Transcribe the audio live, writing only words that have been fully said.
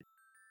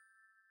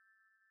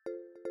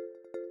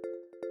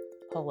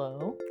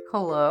Hello?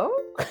 Hello?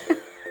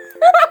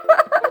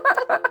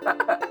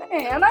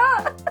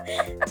 Hannah?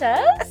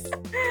 Tess?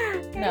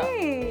 No.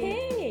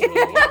 Hey. Hey.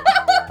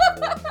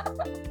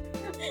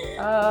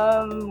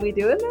 We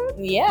doing this?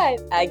 Yeah,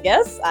 I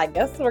guess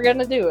we're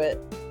gonna do it.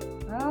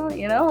 Well,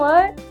 you know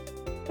what?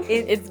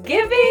 It's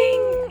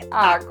giving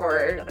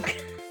awkward.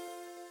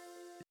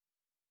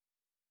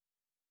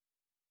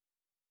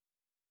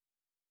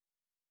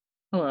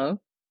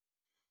 Hello.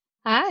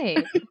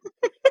 Hi.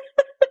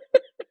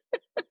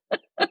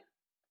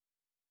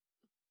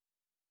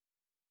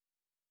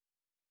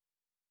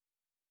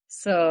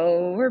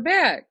 So we're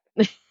back.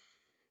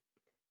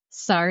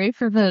 Sorry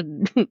for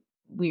the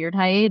weird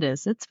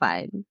hiatus. It's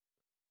fine.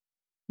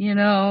 You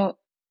know,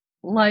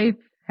 life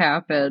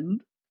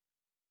happened.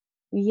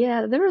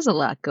 Yeah, there was a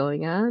lot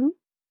going on.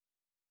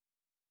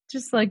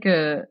 Just like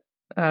a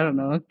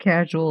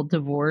casual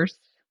divorce.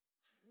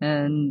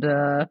 And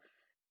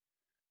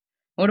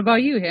what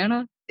about you,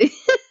 Hannah?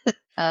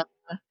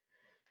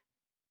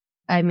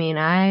 I mean,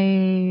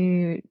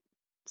 I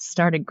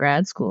started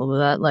grad school,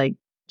 but that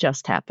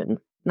just happened.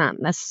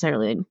 Not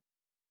necessarily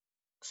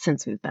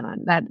since we've been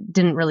on. That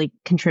didn't really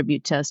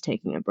contribute to us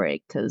taking a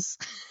break because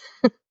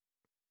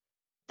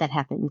that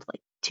happened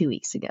 2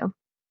 weeks ago.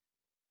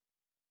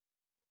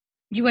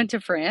 You went to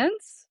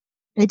France?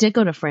 I did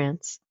go to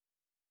France.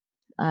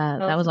 Tell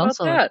that us was about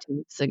also that. 2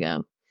 weeks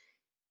ago.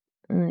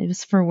 It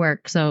was for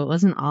work, so it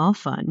wasn't all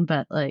fun,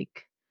 but I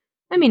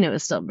mean, it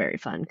was still very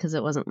fun because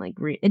it wasn't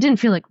it didn't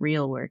feel like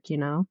real work, you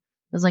know?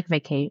 It was like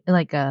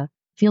like a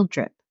field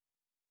trip.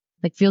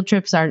 Like field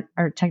trips are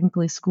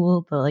technically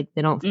school, but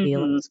they don't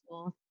feel like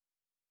school.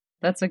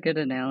 That's a good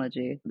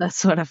analogy.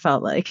 That's what I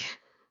felt like.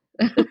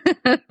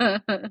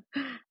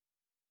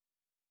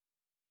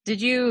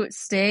 Did you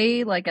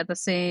stay at the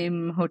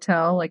same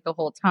hotel the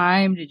whole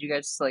time? Did you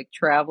guys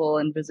travel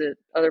and visit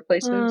other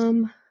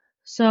places?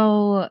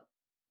 So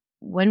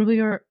when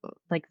we were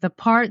the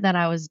part that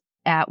I was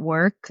at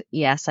work,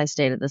 yes, I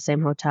stayed at the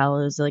same hotel.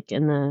 It was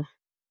in the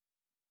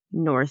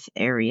north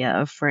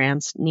area of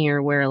France,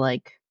 near where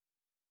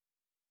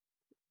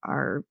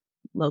our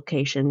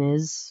location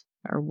is,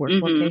 our work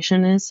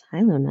location is. Hi,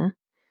 Luna.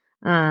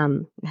 I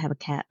have a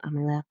cat on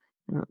my lap.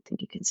 I don't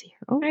think you can see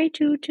her. Oh. Hi,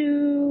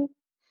 Tutu.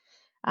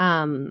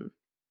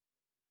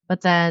 But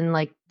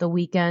then the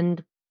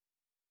weekend,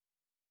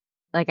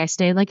 I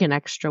stayed an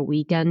extra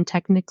weekend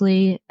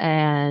technically,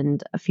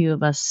 and a few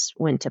of us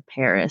went to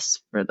Paris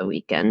for the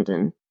weekend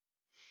and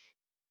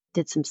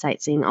did some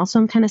sightseeing. Also,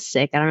 I'm kind of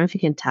sick. I don't know if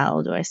you can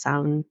tell. Do I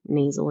sound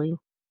nasally?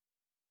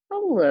 A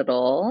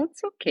little.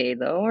 It's okay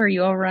though. Are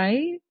you all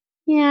right?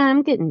 Yeah,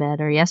 I'm getting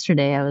better.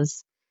 Yesterday, I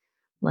was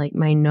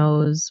my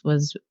nose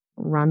was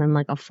running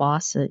like a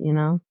faucet, you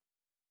know?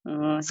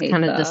 Oh, I It's hate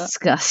kind of that.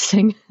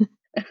 disgusting.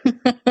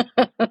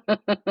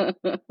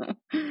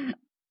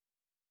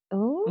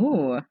 Oh,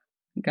 Ooh,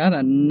 got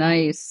a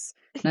nice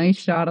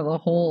shot of the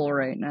hole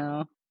right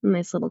now.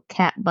 nice little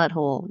cat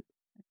butthole.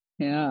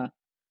 Yeah.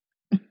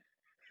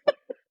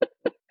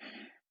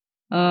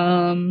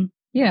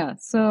 Yeah,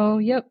 so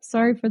yep,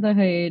 sorry for the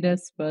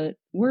hiatus, but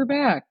we're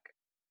back.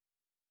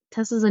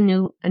 Tessa's a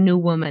new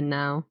woman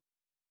now.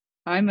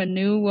 I'm a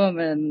new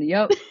woman.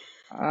 Yep.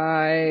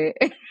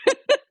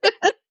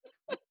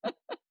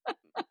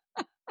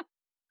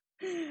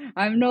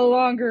 I'm no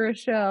longer a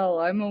shell.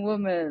 I'm a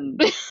woman.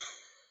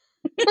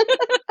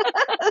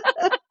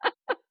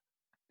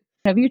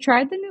 Have you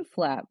tried the new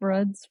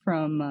flatbreads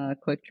from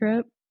Quick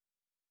Trip?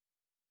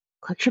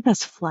 Quick Trip has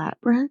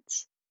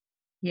flatbreads?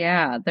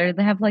 Yeah, they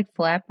have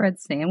flatbread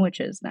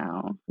sandwiches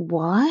now.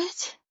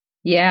 What?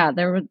 Yeah,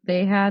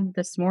 they had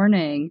this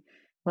morning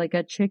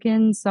a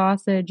chicken,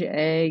 sausage,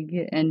 egg,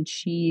 and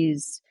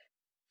cheese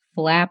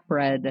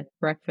flatbread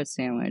breakfast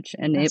sandwich,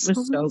 and That it was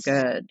so sounds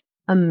good.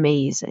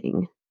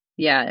 amazing.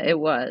 Yeah, it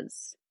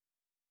was.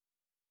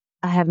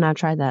 I have not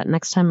tried that.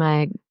 Next time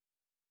I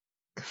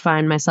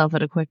find myself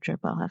at a Quick Trip,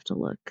 I'll have to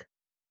look.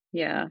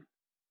 Yeah.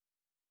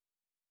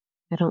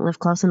 I don't live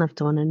close enough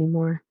to one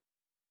anymore.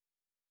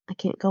 I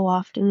can't go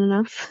often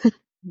enough.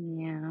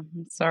 Yeah,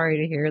 I'm sorry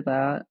to hear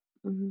that.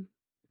 Mhm.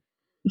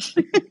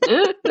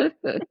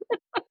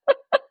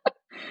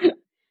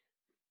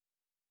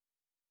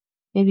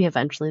 Maybe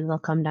eventually they'll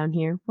come down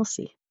here. We'll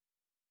see.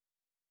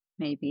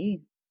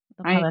 Maybe.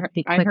 They'll probably have to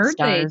be I quick heard they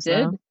stars,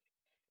 did. though.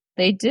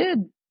 They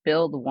did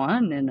build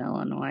one in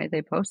Illinois.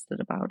 They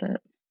posted about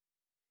it.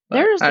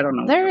 But I don't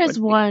know There what it is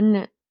would be.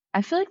 one.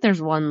 I feel like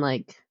there's one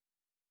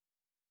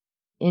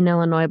in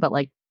Illinois, but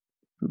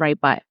right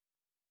by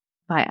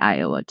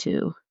Iowa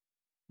too.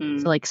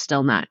 So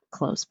still not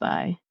close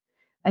by.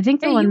 I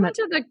think the Hey, one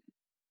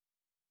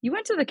you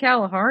went to the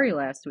Kalahari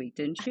last week,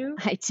 didn't you?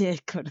 I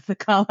did go to the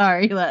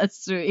Kalahari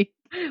last week.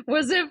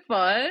 Was it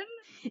fun?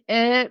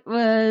 It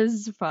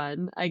was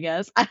fun, I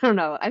guess. I don't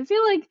know. I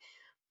feel like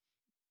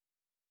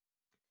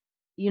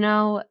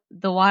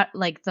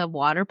the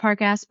water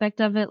park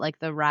aspect of it,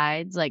 the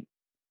rides,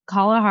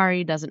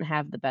 Kalahari doesn't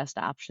have the best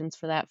options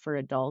for that for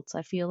adults,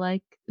 I feel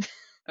like.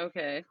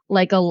 Okay.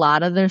 A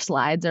lot of their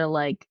slides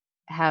are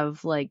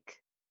have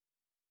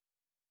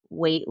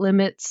weight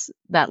limits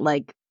that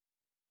like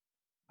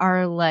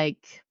are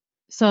like,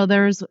 so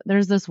there's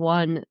this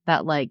one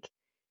that like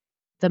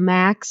the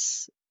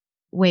max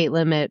weight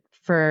limit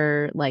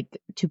for like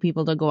two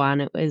people to go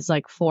on it is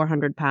like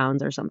 400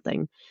 pounds or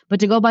something. But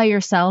to go by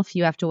yourself,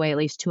 you have to weigh at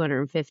least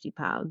 250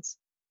 pounds.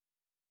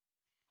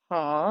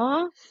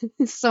 Aw.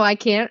 So I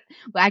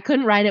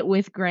couldn't ride it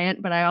with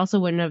Grant, but I also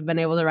wouldn't have been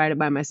able to ride it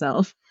by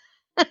myself.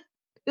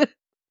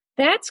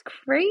 That's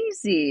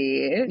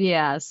crazy.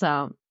 Yeah,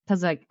 so,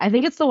 because like, I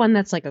think it's the one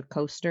that's like a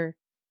coaster.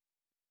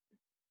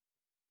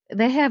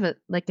 They have it,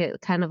 like,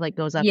 it kind of like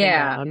goes up and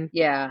down.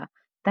 Yeah.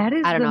 That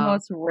is I don't the know.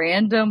 most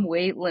random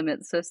weight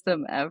limit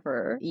system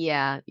ever.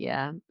 Yeah.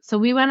 So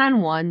we went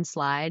on one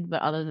slide,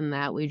 but other than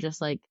that, we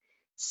just like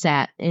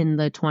sat in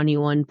the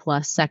 21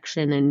 plus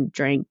section and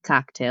drank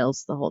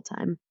cocktails the whole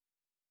time.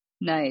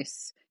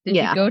 Nice. Did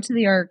Yeah. you go to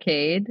the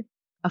arcade?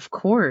 Of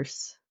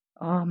course.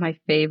 Oh, my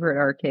favorite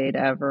arcade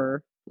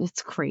ever.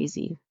 It's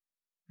crazy.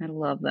 I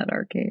love that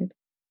arcade.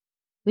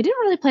 We didn't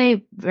really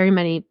play very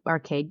many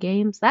arcade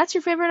games. That's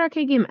your favorite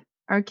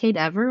arcade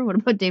ever? What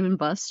about Dave and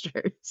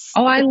Buster's?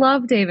 Oh, I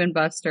love Dave and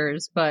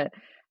Buster's, but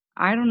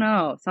I don't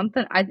know.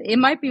 It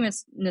might be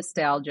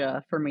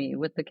nostalgia for me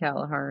with the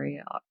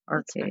Kalahari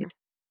arcade.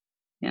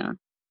 Yeah.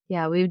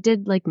 Yeah, we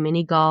did like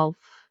mini golf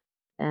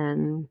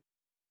and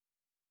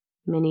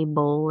mini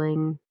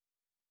bowling.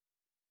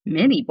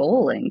 Mini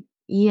bowling?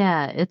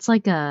 Yeah, it's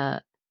like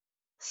a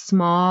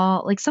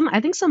small, like I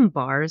think some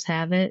bars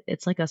have it.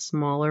 It's like a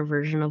smaller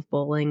version of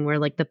bowling where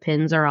like the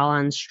pins are all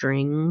on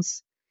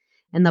strings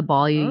and the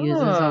ball you use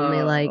is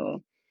only like,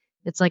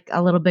 it's like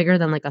a little bigger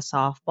than like a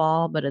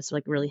softball, but it's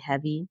like really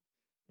heavy.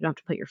 You don't have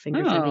to put your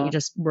fingers in it. You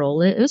just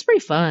roll it. It was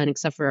pretty fun,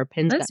 except for our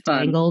pins got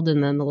tangled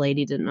and then the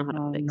lady didn't know how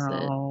to fix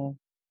it. Oh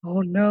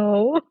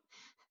no.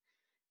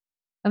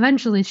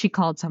 Eventually she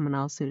called someone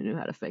else who knew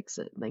how to fix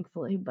it,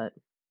 thankfully, but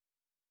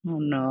oh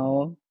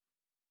no.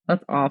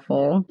 That's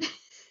awful.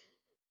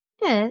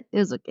 yeah, it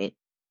was okay.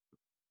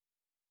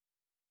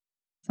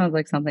 Sounds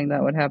like something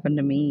that would happen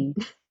to me.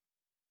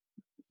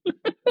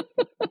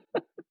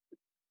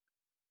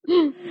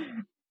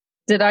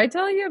 Did I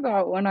tell you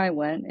about when I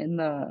went in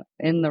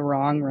the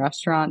wrong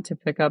restaurant to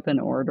pick up an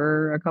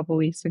order a couple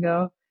weeks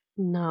ago?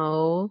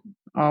 No.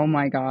 Oh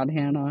my God,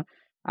 Hannah.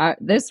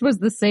 This was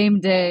the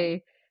same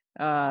day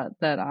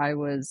that I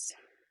was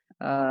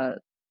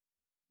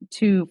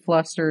too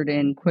flustered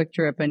in Quick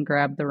Trip and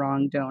grabbed the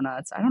wrong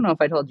donuts. I don't know if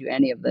I told you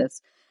any of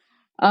this.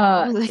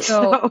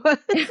 So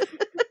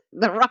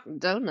the wrong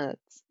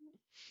donuts.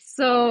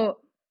 So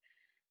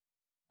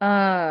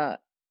I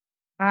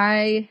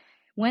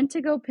went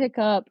to go pick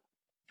up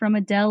from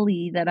a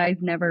deli that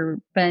I've never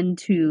been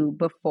to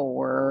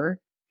before,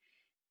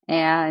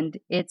 and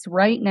it's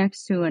right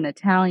next to an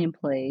Italian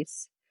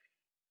place,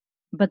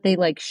 but they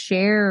like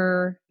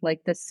share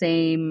like the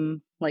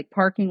same like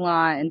parking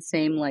lot and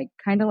same like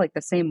kind of like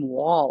the same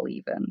wall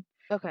even.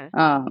 Okay.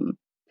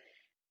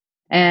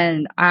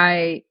 And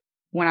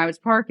when I was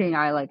parking,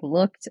 I like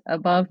looked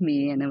above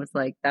me and it was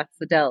like, that's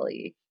the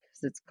deli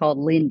because it's called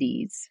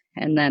Lindy's.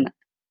 And then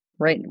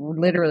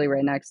literally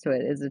right next to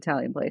it is the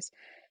Italian place.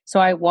 So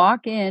I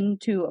walk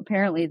into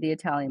apparently the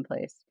Italian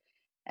place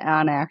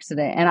on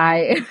accident and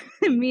I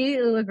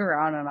immediately look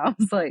around and I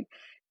was like,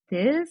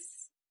 this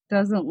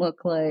doesn't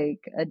look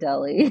like a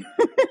deli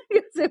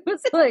because it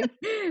was like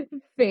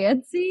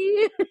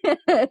fancy.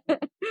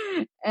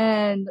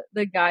 And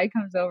the guy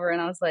comes over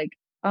and I was like,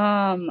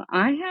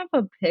 I have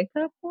a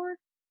pickup order.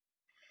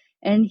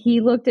 And he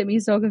looked at me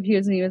so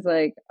confused and he was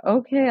like,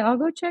 okay, I'll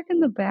go check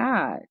in the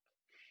back.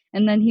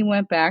 And then he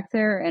went back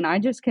there and I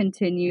just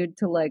continued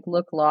to like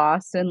look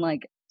lost and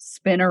like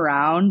spin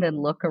around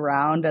and look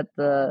around at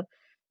the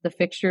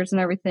fixtures and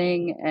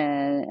everything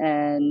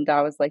and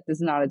I was like, this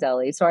is not a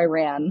deli. So I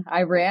ran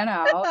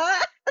out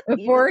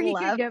before he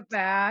could get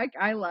back.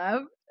 I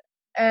left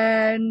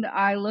and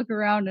I look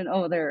around and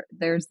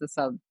there's the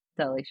sub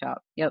deli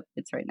shop. Yep,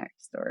 it's right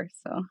next door.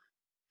 So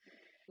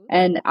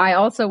and I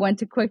also went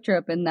to Quick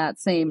Trip in that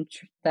same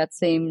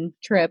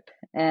trip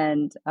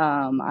and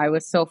I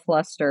was so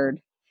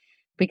flustered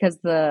because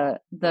the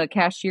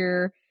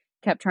cashier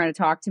kept trying to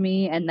talk to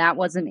me and that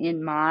wasn't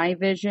in my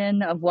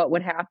vision of what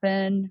would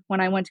happen when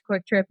I went to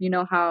Quick Trip. You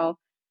know how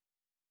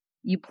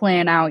you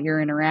plan out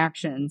your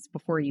interactions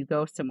before you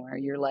go somewhere.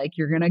 You're like,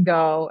 you're going to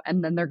go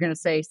and then they're going to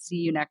say, see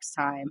you next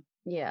time.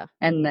 Yeah.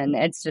 And then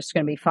it's just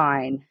going to be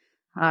fine.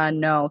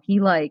 No, he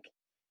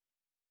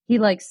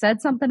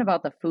said something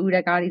about the food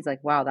I got. He's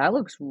like, wow, that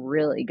looks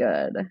really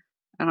good.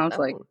 And I was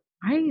like,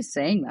 why are you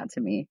saying that to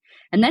me?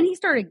 And then he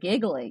started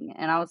giggling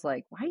and I was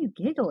like, why are you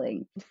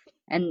giggling?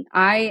 And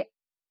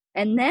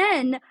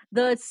then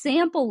the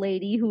sample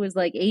lady who was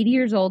like 80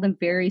 years old and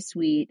very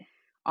sweet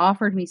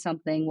offered me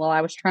something while I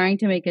was trying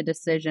to make a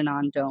decision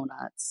on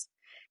donuts.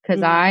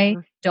 Because I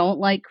don't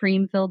like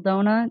cream-filled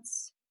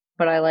donuts,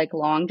 but I like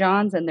Long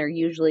Johns and they're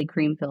usually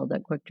cream-filled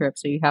at Quick Trip.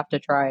 So you have to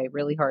try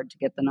really hard to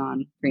get the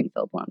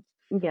non-cream-filled ones.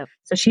 Yep.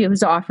 So she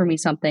was offering me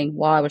something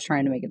while I was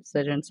trying to make a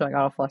decision. So I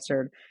got all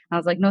flustered. I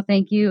was like, no,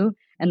 thank you.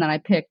 And then I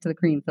picked the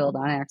cream filled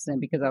on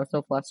accident because I was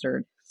so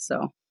flustered.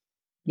 So,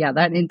 yeah,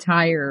 that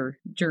entire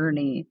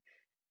journey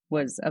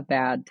was a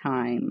bad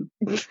time.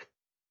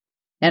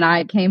 And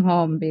I came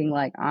home being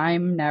like,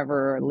 I'm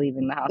never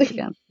leaving the house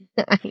again.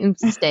 I'm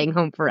staying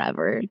home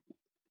forever.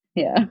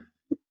 Yeah.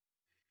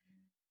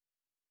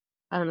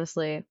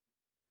 Honestly,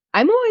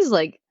 I'm always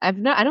like, I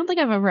don't think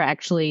I've ever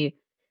actually,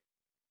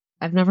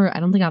 I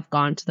don't think I've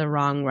gone to the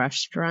wrong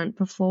restaurant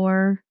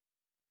before.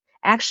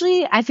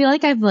 Actually, I feel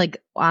like I've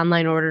like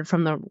online ordered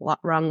from the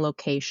wrong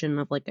location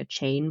of like a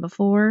chain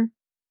before.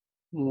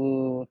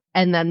 Ooh.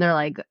 And then they're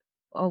like,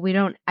 oh, we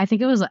don't, I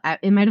think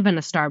it might have been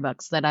a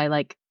Starbucks that I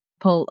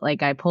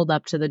pulled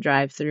up to the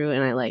drive through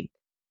and I like,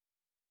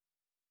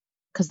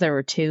 because there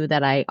were two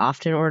that I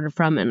often ordered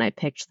from and I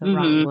picked the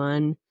wrong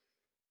one.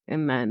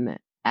 And then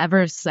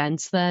ever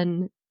since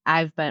then,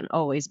 I've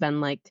always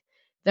been like,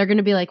 they're going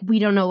to be like, we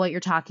don't know what you're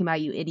talking about,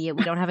 you idiot.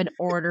 We don't have an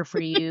order for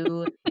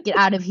you. Get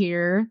out of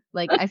here.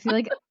 Like, I feel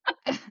like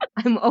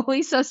I'm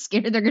always so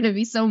scared they're going to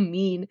be so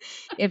mean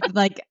if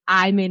like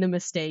I made a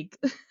mistake.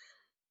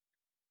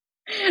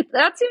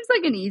 That seems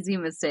like an easy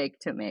mistake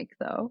to make,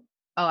 though.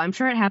 Oh, I'm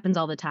sure it happens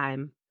all the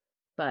time,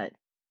 but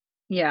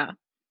Yeah.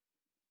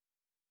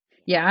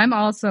 Yeah, I'm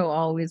also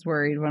always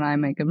worried when I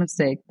make a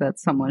mistake that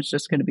someone's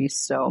just going to be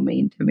so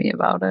mean to me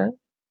about it.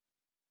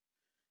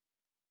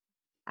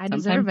 I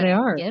Sometimes deserve it. they I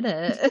are. get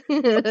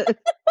it.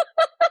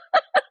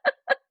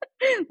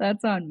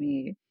 That's on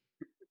me.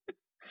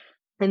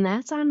 And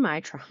that's on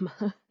my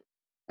trauma.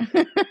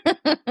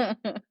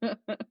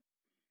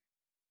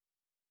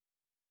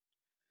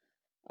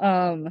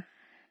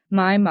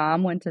 My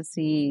mom went to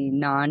see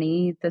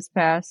Nani this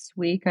past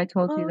week. I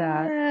told you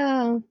that.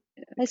 Yeah.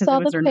 I Because saw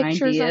it was the her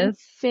pictures on 90th.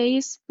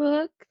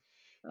 Facebook.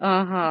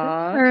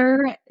 Uh-huh.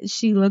 Her,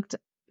 she looked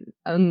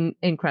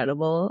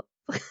incredible.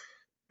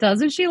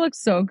 Doesn't she look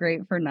so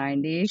great for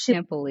 90? She's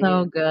Can't believe.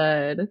 so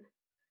good.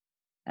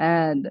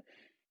 And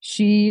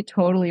she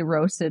totally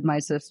roasted my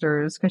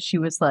sisters because she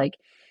was like,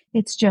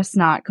 it's just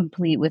not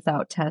complete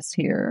without Tess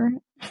here.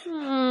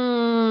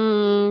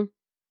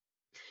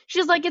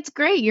 She's like, it's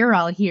great you're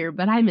all here,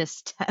 but I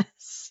miss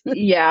Tess.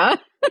 Yeah.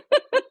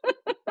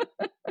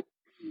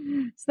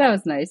 So that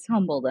was nice.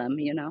 Humble them,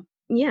 you know?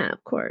 Yeah,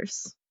 of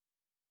course.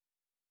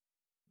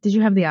 Did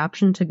you have the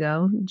option to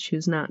go?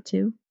 Choose not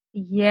to?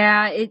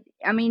 Yeah,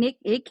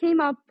 it came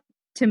up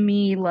to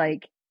me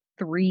like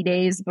 3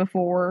 days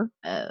before.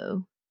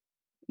 Oh.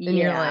 And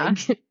Yeah. you're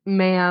like,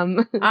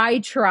 ma'am. I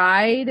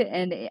tried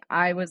and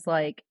I was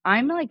like,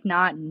 I'm like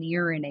not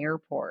near an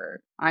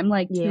airport. I'm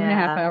like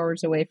 2.5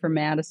 hours away from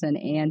Madison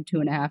and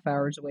 2.5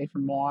 hours away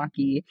from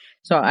Milwaukee.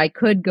 So I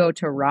could go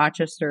to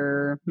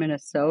Rochester,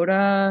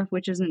 Minnesota,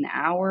 which is an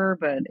hour,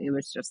 but it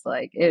was just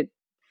like it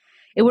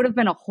would have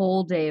been a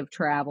whole day of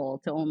travel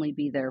to only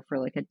be there for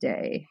like a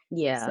day.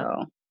 Yeah.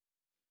 So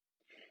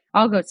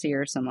I'll go see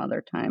her some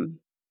other time.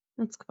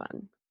 That's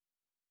fun.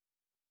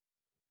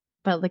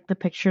 But like the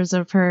pictures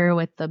of her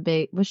with the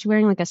big, was she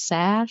wearing like a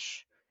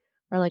sash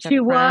or like a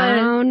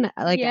crown?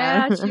 Like,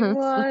 yeah, she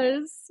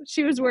was.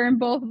 She was wearing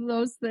both of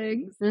those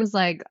things. There's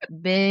like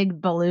big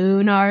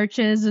balloon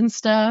arches and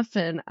stuff,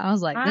 and I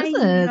was like, I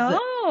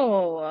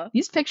know.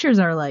 These pictures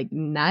are like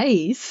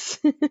nice.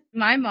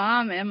 My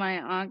mom and my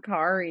Aunt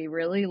Kari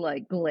really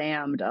like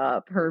glammed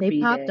up her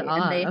B-Day, popped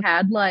off. And they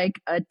had like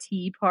a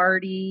tea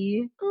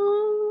party.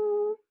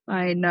 Oh,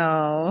 I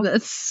know.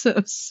 That's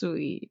so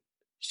sweet.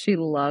 She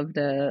loved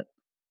it.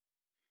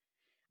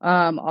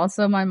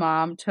 Also my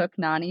mom took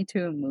Nani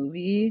to a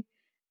movie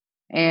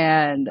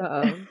and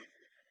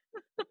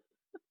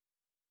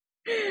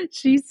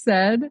she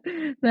said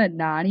that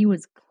Nani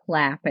was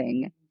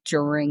clapping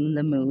during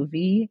the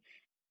movie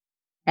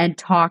and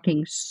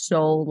talking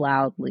so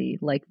loudly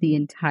like the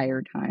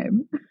entire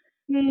time.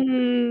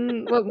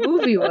 What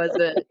movie was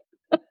it?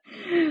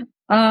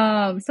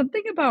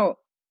 Something about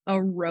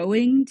a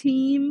rowing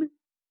team.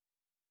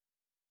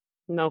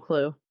 No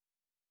clue.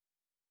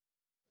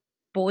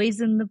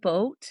 Boys in the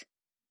Boat.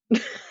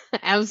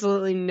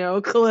 Absolutely no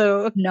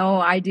clue.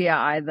 No idea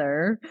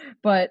either.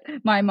 But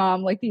my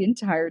mom, like the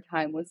entire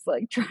time, was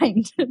like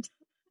trying to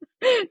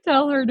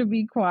tell her to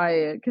be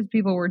quiet because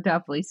people were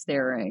definitely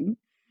staring.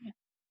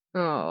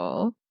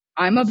 Oh,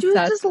 I'm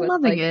obsessed with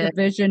like the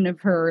vision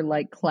of her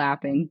like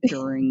clapping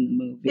during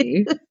the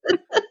movie.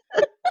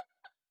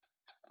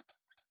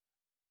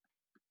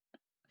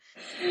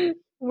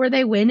 Were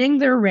they winning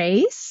their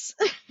race?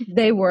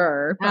 They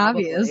were,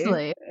 probably.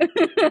 Obviously.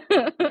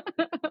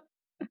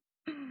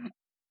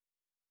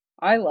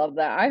 I love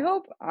that. I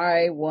hope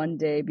I one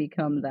day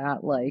become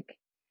that like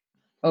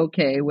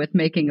okay with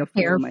making a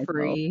fool of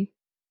myself.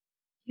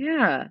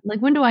 Yeah.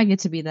 Like when do I get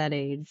to be that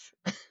age?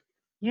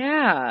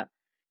 Yeah.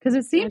 Because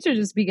it seems to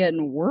just be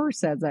getting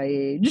worse as I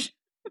age.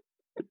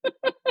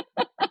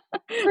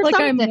 Like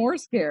I'm more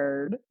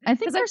scared. I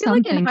think there's some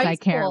some things things I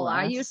care school, less.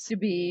 I used to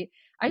be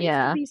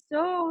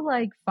so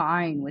like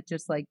fine with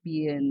just like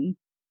being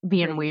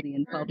weird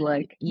in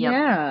public. Yep.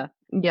 Yeah.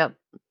 Yep.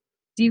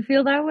 Do you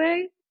feel that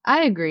way?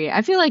 I agree.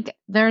 I feel like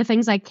there are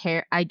things I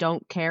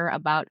don't care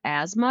about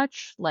as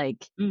much.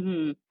 Like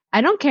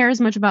I don't care as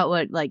much about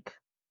what like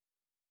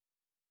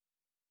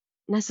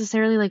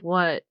necessarily like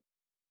what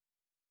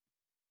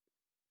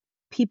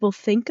people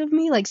think of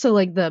me. Like, so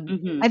like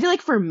Mhm. I feel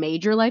like for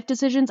major life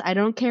decisions, I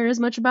don't care as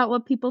much about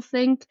what people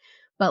think,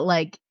 but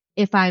like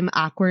if I'm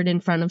awkward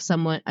in front of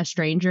someone, a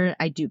stranger,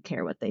 I do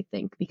care what they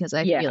think because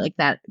I Yeah. feel like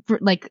that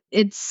like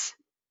it's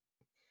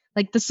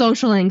like the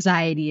social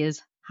anxiety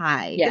is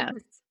high. Yes.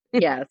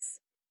 Yes.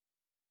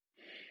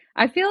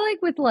 I feel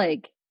like with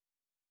like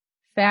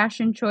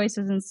fashion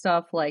choices and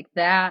stuff like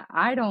that,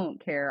 I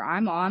don't care.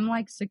 I'm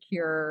like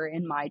secure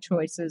in my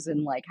choices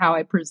and like how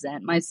I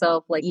present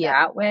myself like Yep.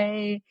 that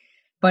way.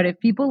 But if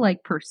people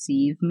like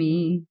perceive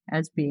me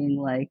as being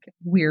like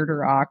weird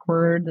or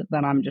awkward,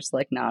 then I'm just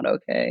like not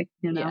okay,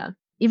 you know? Yeah.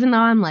 Even though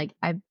I'm like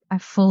I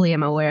fully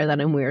am aware that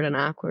I'm weird and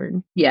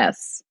awkward.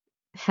 Yes.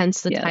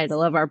 Hence the Yes.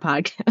 title of our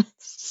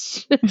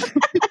podcast.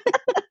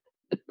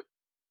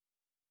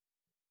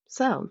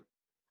 So,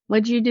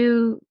 what'd you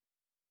do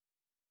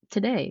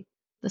today?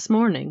 This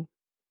morning?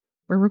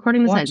 We're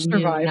recording this at Watch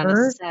noon on a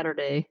Survivor.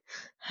 Saturday.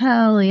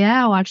 Hell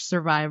yeah, watch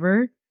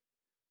Survivor.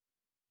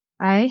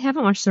 I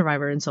haven't watched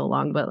Survivor in so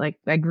long, but like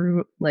I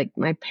grew like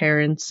my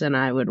parents and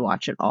I would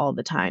watch it all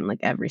the time, like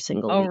every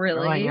single Oh, week growing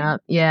really?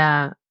 up.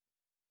 Yeah. It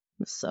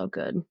was so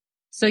good.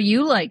 So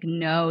you like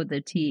know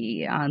the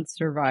tea on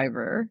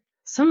Survivor.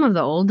 Some of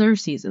the older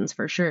seasons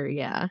for sure,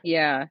 yeah.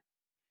 Yeah.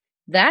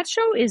 That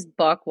show is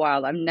buck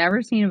wild. I've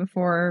never seen it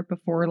before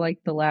like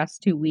the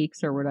last 2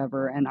 weeks or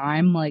whatever, and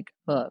I'm like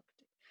hooked.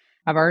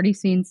 I've already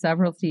seen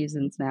several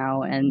seasons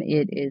now, and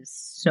it is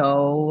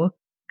so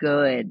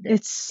good.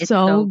 It's It's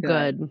so so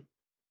good.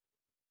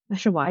 I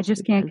should watch I it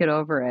just can't again. get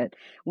over it.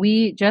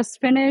 We just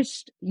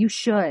finished, you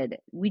should.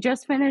 We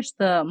just finished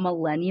the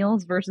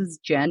Millennials versus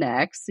Gen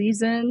X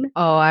season.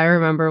 Oh, I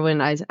remember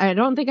when I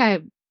don't think uh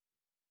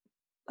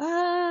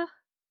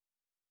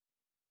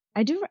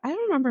I don't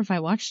remember if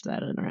I watched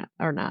that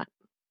or not,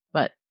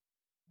 but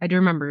I do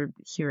remember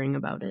hearing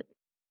about it.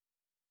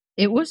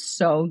 It was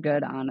so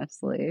good,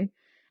 honestly.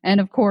 And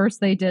of course,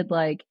 they did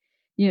like,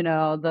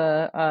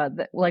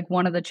 like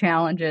one of the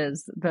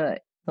challenges, the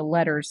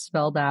letters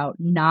spelled out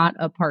not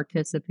a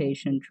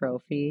participation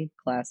trophy.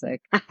 Classic.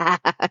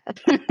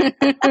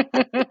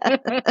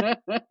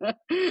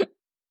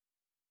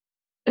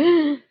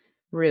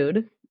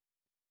 Rude.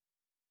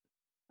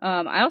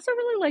 I also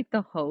really like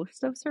the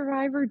host of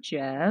Survivor,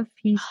 Jeff.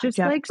 He's just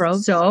Jeff like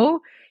Probst.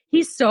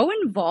 he's so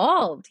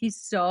involved. He's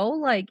so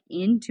like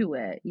into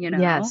it, you know?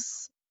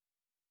 Yes.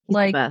 He's the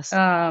Like, best.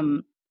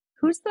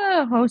 who's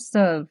the host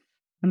of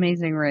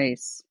Amazing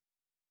Race?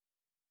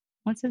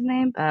 What's his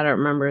name? I don't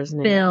remember his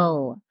name.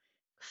 Phil.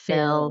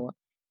 Phil.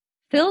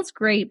 Phil's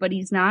great, but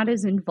he's not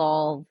as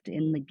involved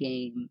in the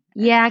game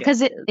as Yeah, Jeff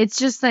because is. it's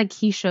just like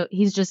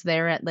he's just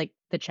there at like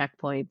the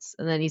checkpoints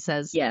and then he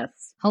says, Yes.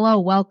 "Hello,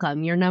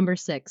 welcome. You're number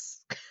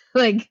 6."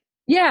 Like,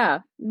 Yeah.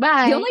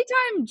 bye. The only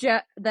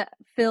time that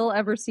Phil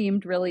ever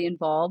seemed really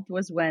involved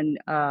was when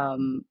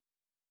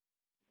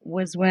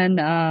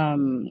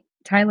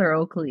Tyler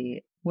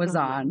Oakley was Oh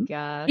my on.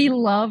 God. He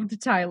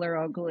loved Tyler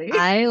Oakley.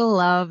 I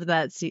love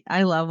that.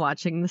 I love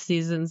watching the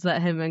seasons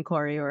that him and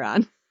Corey were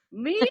on.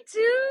 Me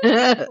too.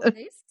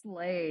 They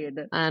slayed.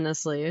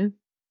 Honestly,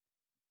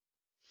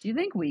 Do you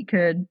think we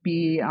could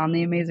be on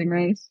The Amazing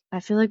Race? I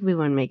feel like we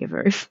wouldn't make it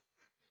very.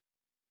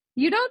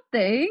 You don't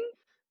think?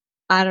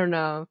 I don't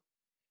know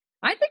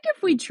I think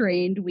if we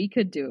trained, we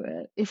could do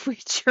it. if we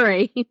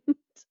trained.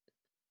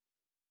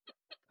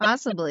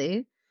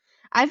 Possibly.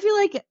 I feel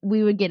like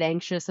we would get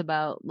anxious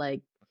about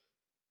like.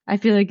 I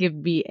feel like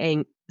it'd be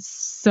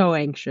so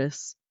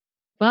anxious.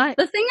 But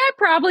The thing I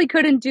probably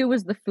couldn't do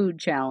was the food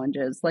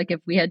challenges. Like if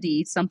we had to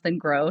eat something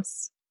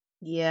gross.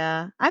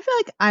 yeah, I feel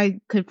like I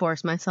could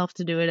force myself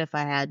to do it if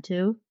I had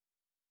to.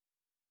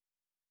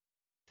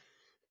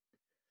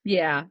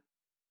 Yeah.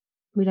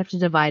 We'd have to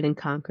divide and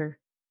conquer.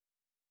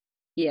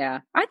 Yeah.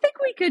 I think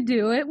we could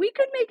do it. We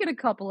could make it a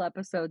couple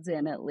episodes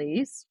in at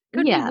least.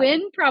 Could Yeah. we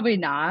win? Probably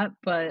not,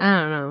 but I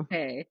don't know.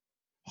 hey.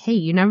 Hey,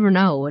 you never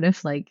know. What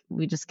if like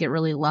we just get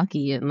really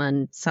lucky and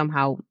then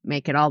somehow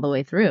make it all the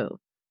way through?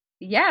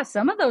 Yeah,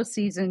 some of those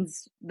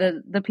seasons,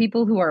 the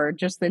people who are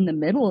just in the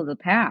middle of the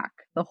pack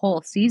the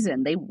whole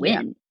season, they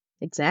win.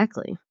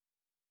 Exactly.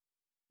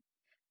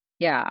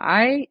 Yeah,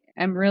 I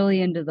am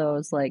really into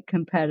those like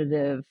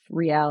competitive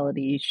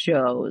reality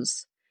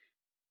shows.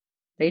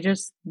 They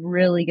just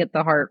really get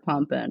the heart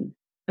pumping.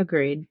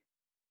 Agreed.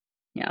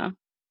 Yeah.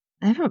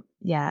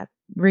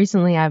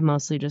 Recently I've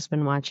mostly just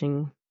been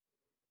watching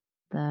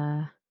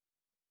the,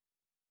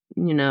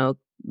 you know,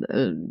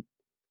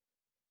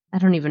 I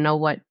don't even know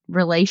what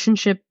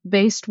relationship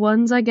based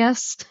ones, I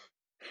guess.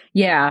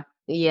 Yeah.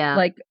 Yeah.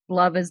 Like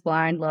Love is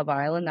Blind, Love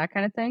Island, that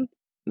kind of thing.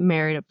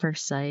 Married at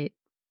First Sight.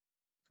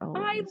 I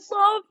Always.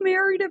 love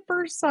Married at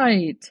First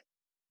Sight.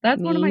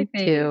 That's one of my Me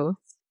favorites. too.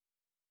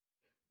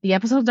 The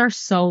episodes are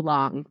so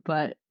long,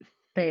 but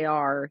They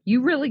are.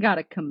 You really got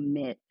to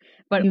commit.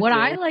 But You what do.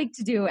 I like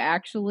to do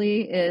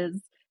actually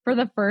is for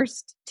the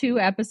first 2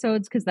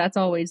 episodes, because that's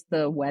always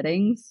the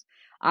weddings,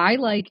 I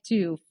like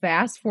to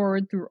fast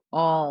forward through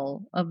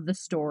all of the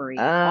story,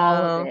 all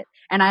of Oh, it.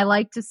 And I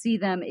like to see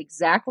them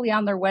exactly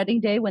on their wedding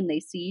day when they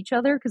see each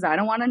other because I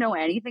don't want to know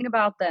anything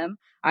about them.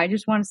 I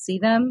just want to see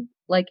them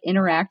like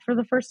interact for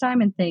the first time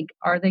and think,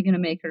 are they going to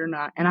make it or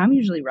not? And I'm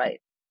usually right.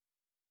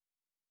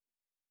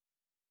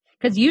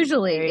 Because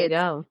usually there you it's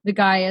go. the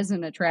guy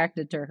isn't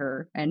attracted to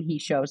her and he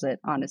shows it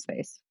on his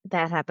face.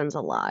 That happens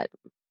a lot.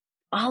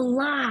 A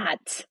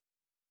lot.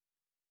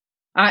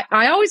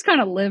 I always kind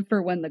of live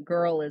for when the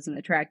girl isn't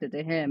attracted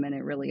to him and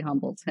it really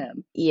humbles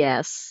him.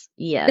 Yes.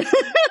 Yes.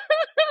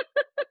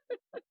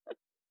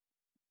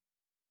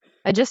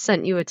 I just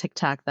sent you a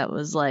TikTok that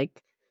was like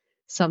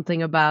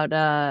something about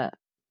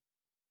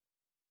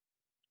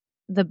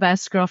the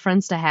best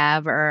girlfriends to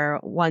have are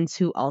ones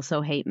who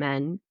also hate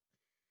men.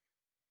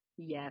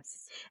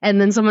 Yes. And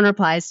then someone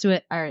replies to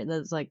it, or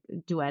that's like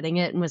duetting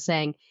it, and was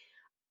saying,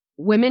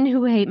 women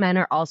who hate men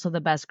are also the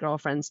best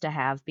girlfriends to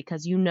have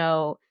because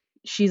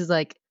she's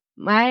like,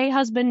 my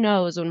husband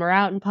knows when we're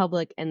out in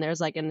public and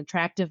there's like an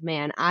attractive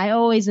man, I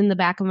always in the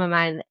back of my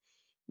mind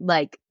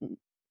like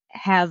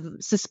have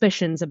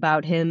suspicions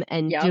about him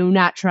and Yep. do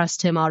not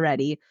trust him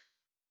already.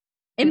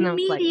 And I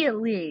was like,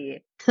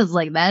 Immediately. because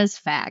like that is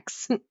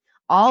facts.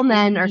 All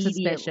men are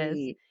suspicious,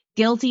 Immediately.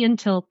 guilty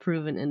until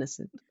proven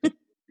innocent.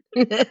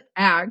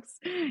 Acts.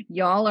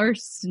 Y'all are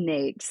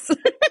snakes.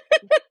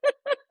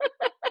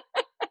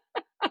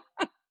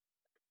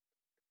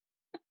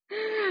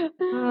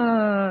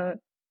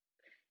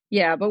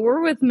 Yeah, but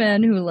we're with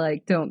men who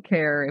like don't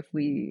care if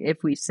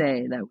we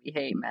say that we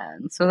hate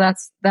men. So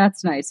that's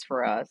nice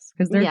for us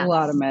because there's a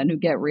lot of Yes. men who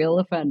get real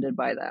offended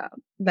by that.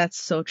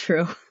 That's so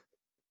true.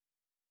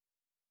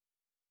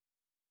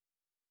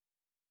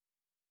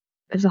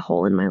 There's a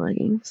hole in my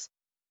leggings.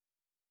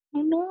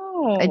 Oh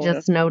no. I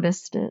just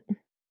noticed it.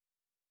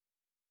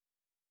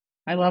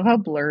 I love how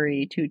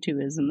blurry Tutu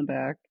is in the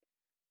back.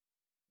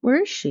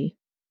 Where is she?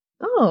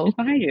 Oh, She's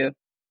behind you.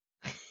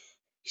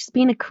 she's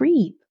being a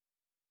creep.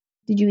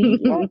 Did you eat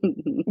yet?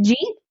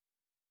 Jeet?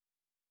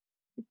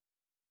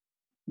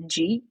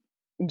 G.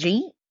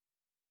 Jeet?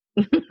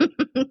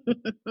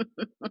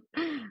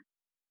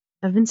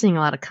 I've been seeing a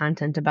lot of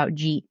content about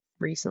Jeet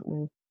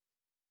recently.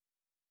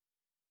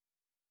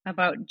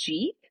 About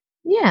G?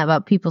 Yeah,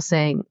 about people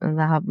saying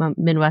how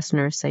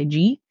Midwesterners say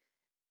Jeet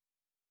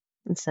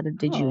instead of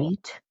did you Oh.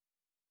 eat?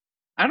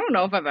 I don't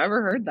know if I've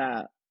ever heard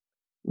that.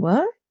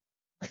 What?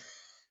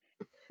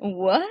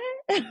 What?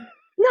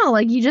 No,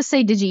 like you just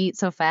say did you eat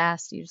so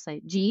fast. You just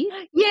say Jeet?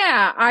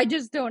 Yeah, I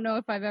just don't know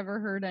if I've ever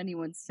heard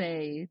anyone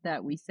say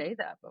that we say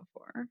that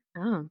before.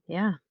 Oh,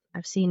 yeah.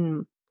 I've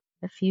seen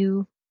a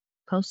few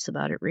posts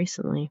about it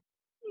recently.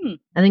 Hmm.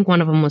 I think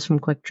one of them was from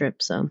Quick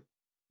Trip, so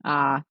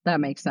Ah, that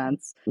makes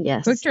sense.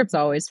 yes. Quick Trip's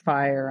always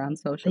fire on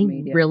social They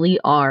media. really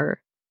are.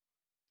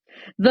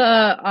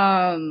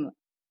 The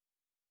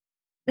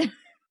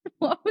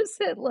what was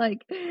it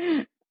like?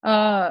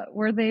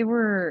 Where they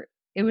were,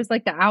 it was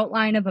like the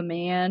outline of a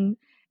man,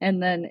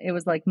 and then it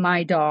was like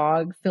my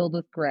dog filled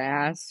with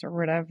grass or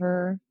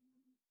whatever.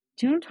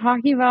 Do you know what I'm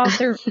talking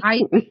about?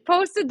 I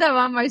posted them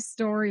on my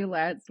story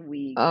last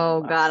week.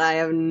 Oh God, I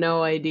have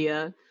no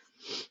idea.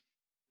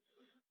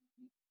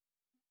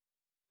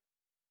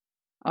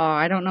 Oh,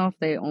 I don't know if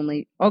they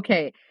only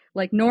okay,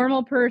 like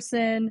normal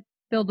person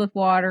filled with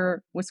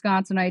water,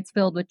 Wisconsinites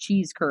filled with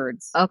cheese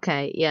curds.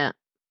 Okay, yeah.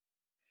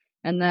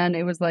 And then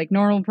it was like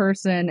normal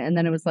person, and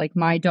then it was like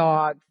my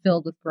dog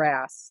filled with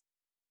grass.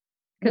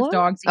 Because What?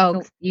 dogs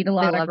Oh, eat a they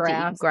lot love of to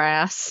eat grass.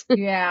 grass.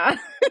 Yeah.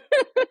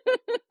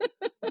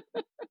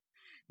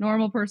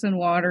 Normal person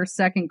water,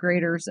 second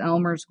graders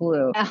Elmer's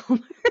glue.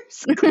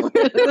 Elmer's glue.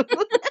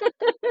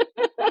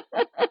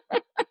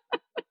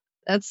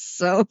 That's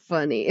so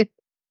funny.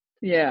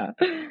 Yeah.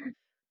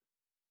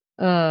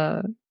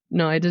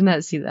 No, I did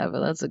not see that, but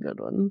that's a good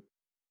one.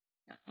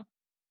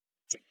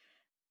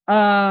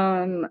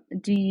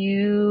 Do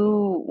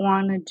you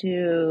want to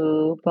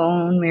do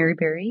Bone Mary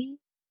Berry?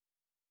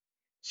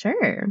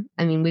 Sure.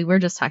 I mean, we were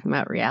just talking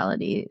about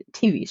reality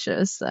TV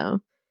shows, so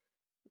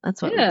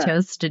that's what we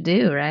chose to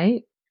do,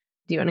 right?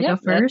 Do you want to go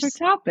first?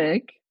 That's our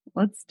topic.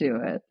 Let's do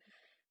it.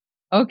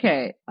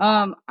 Okay.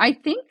 I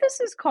think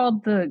this is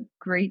called the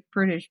Great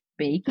British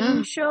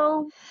Baking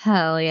Show.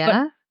 Hell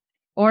yeah.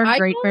 Or I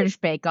Great call British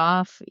Bake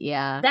Off.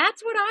 Yeah.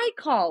 That's what I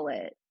call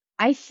it.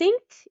 I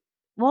think,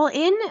 well,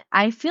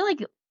 I feel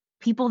like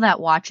people that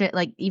watch it,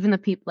 like even the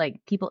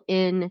people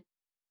in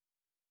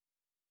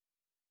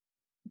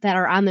that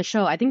are on the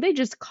show, I think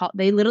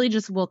they literally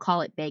just will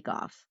call it Bake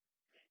Off.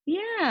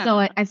 Yeah. So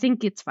I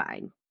think it's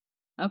fine.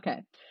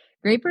 Okay.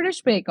 Great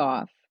British Bake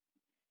Off.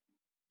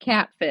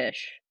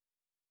 Catfish.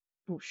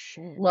 Oh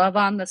shit. Love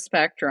on the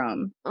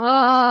Spectrum.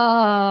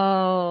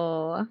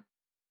 Oh.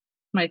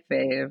 My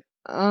fave.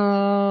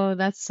 Oh,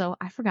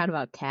 I forgot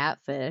about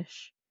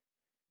Catfish.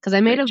 Because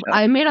I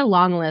made a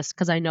long list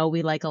because I know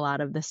we like a lot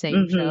of the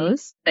same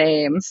shows.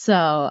 Same.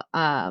 So,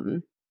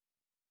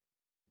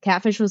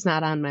 Catfish was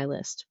not on my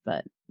list,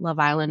 but Love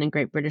Island and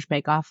Great British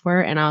Bake Off were,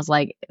 and I was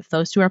like, if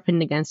those two are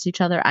pinned against each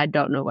other, I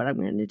don't know what I'm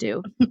going to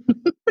do.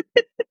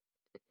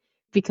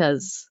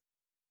 because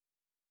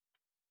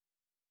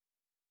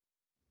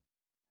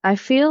I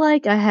feel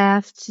like I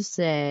have to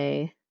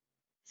say,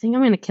 I think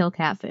I'm gonna kill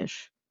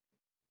Catfish.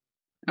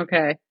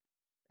 Okay.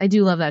 I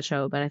do love that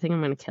show, but I think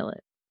I'm gonna kill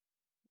it.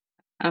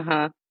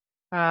 Uh-huh.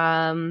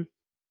 I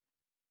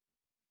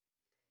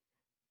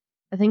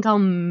think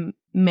I'll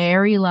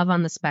marry Love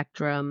on the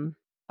Spectrum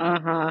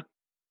Uh-huh.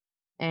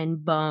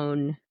 and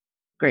bone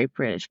Great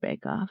British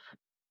Bake Off.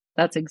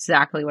 That's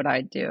exactly what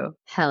I'd do.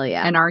 Hell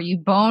yeah. And are you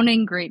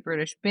boning Great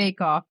British Bake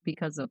Off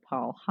because of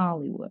Paul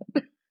Hollywood?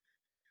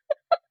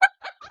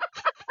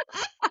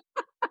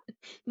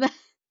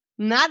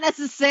 Not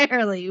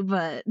necessarily,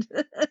 but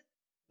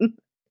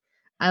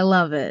I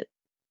love it.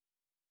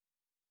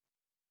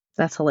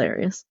 That's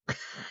hilarious.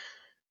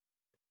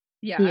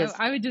 Yeah,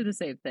 I would do the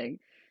same thing.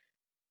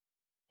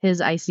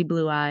 His icy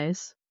blue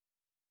eyes.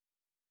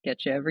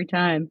 Get you every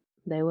time.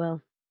 They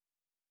will.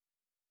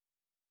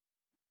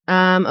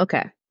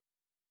 Okay.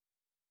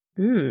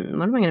 What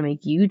am I gonna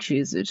make you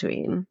choose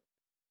between?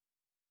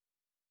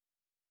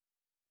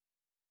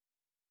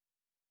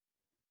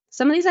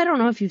 Some of these I don't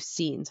know if you've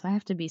seen, so I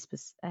have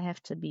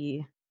to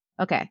be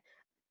okay.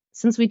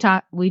 Since we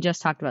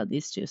just talked about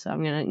these two, so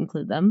I'm gonna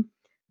include them.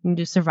 We can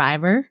do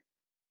Survivor,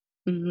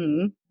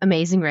 Mm-hmm.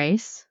 Amazing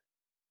Race,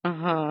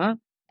 Uh-huh.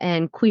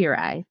 and Queer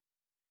Eye.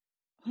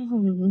 Oh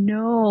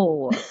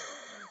no.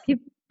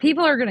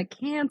 People are gonna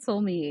cancel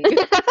me.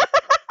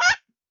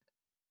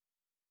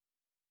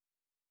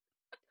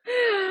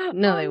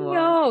 No, they won't.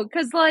 No,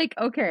 because like,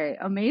 okay,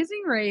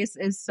 Amazing Race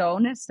is so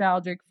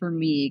nostalgic for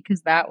me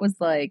because that was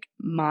like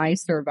my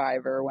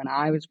Survivor when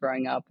I was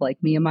growing up. Like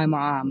me and my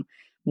mom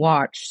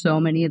watched so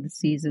many of the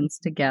seasons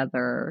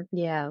together.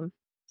 Yeah.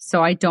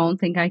 So I don't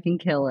think I can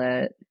kill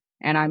it,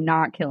 and I'm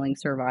not killing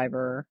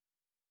Survivor.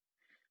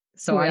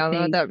 So We I all know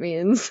what think, that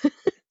means.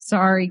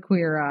 sorry,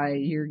 Queer Eye,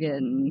 you're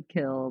getting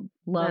killed.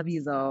 Love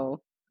you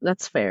though.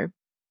 That's fair.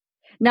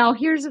 Now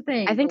here's the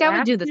thing: I think the I would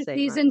last do the two same,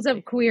 seasons honestly.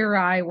 of Queer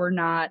Eye were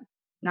not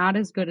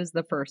as good as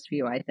the first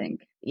few. I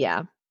think.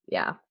 Yeah.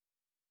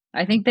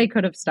 I think they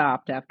could have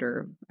stopped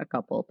after a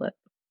couple, but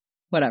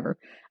whatever.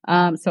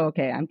 So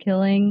okay, I'm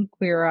killing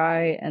Queer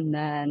Eye, and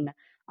then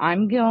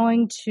I'm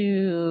going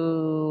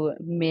to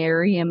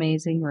marry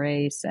Amazing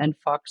Race and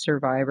fuck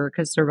Survivor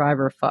because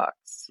Survivor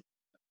fucks.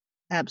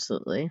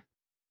 Absolutely.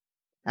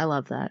 I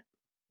love that.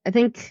 I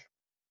think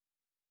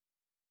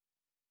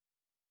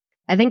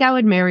I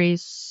would marry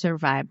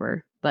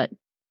Survivor, but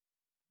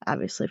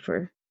obviously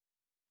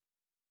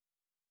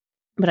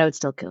but I would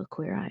still kill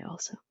Queer Eye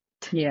also.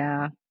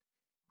 Yeah.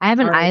 I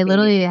R.I.P.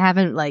 literally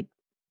haven't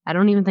I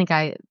don't even think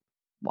I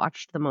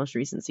watched the most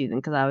recent season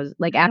because I was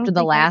like I after don't the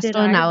think I last did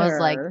one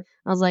either.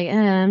 I was like,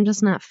 I'm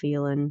just not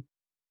feeling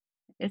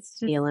It's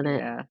just it.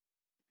 yeah.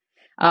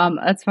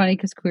 That's funny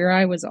because Queer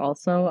Eye was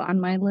also on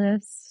my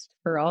list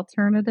for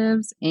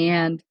alternatives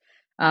and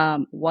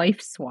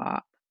Wife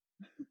Swap.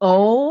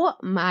 Oh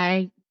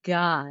my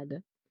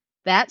god.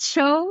 That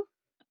show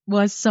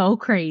was so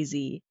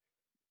crazy.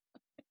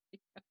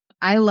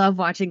 I love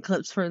watching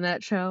clips from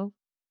that show.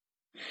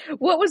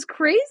 What was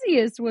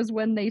craziest was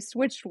when they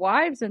switched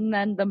wives and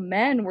then the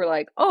men were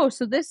like, "Oh,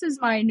 so this is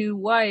my new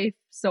wife,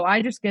 so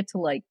I just get to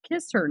like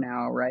kiss her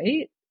now,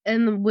 right?"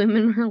 And the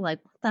women were like,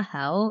 what the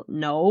hell?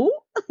 No?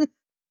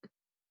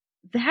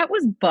 That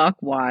was buck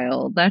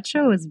wild. That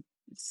show is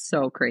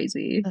so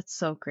crazy. That's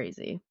so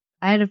crazy.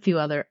 I had a few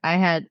other I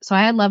had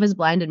Love is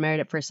Blind and Married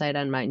at First Sight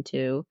on mine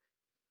too.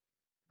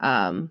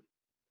 I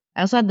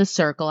also had The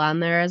Circle on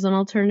there as an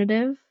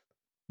alternative.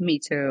 Me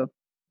too.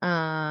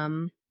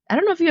 I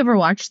don't know if you ever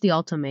watched The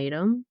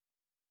Ultimatum.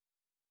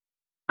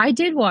 I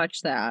did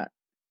watch that.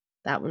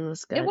 That one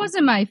was good. It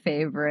wasn't my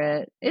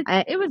favorite.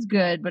 It was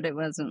good, but it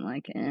wasn't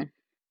like eh.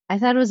 I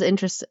thought it was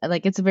interesting.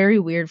 Like, it's very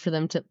weird for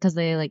them because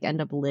they like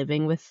end up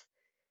living with,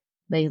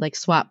 they like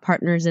swap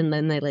partners and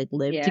then they like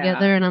live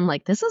together. And I'm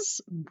like, this is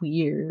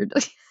weird.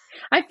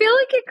 I feel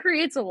like it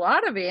creates a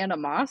lot of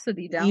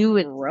animosity down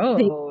the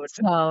road.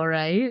 So,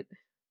 right?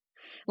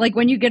 Like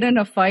when you get in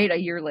a fight a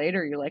year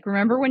later, you're like,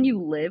 remember when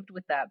you lived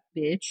with that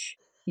bitch?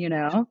 You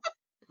know?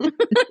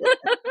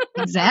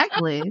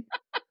 Exactly.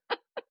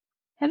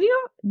 Did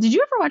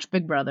you ever watch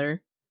Big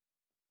Brother?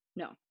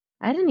 No.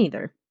 I didn't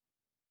either.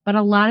 But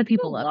a lot of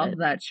people love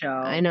that show.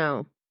 I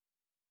know.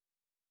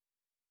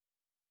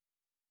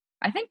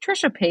 I think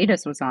Trisha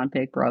Paytas was on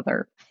Big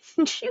Brother.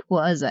 She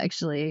was,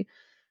 actually. I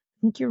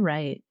think you're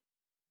right.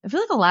 I feel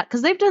like a lot,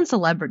 because they've done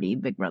Celebrity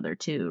Big Brother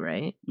too,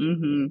 right?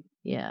 Mm-hmm.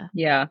 Yeah.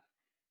 Yeah.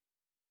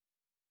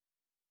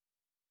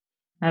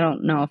 I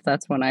don't know if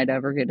that's one I'd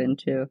ever get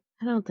into.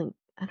 I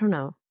don't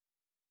know.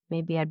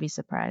 Maybe I'd be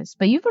surprised.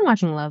 But you've been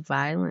watching Love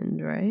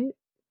Island, right?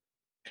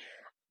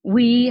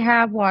 We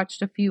have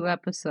watched a few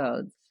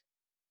episodes.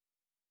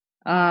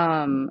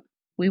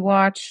 We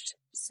watched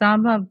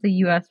some of the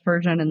US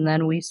version and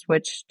then we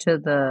switched to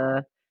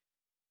the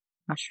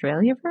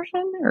Australia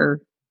version,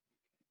 or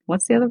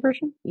what's the other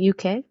version?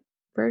 UK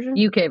version?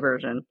 UK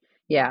version.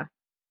 Yeah.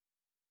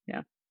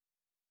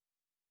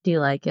 Do you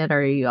like it, or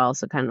are you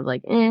also kind of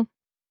like, eh?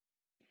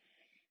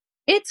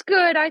 It's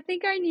good. I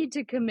think I need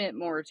to commit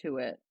more to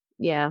it.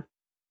 Yeah.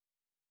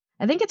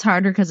 I think it's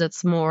harder because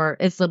it's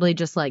literally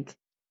just like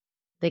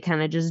they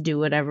kind of just do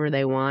whatever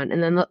they want.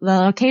 And then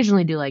they'll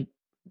occasionally do like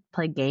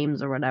play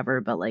games or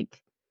whatever. But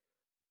like,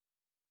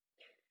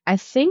 I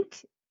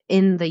think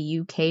in the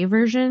UK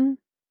version,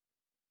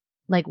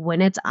 like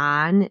when it's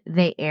on,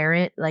 they air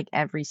it like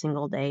every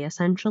single day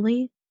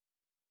essentially.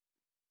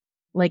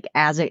 Like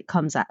as it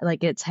comes out,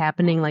 like it's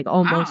happening like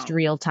almost Wow.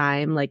 real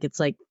time. Like it's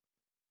like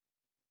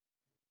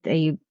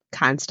they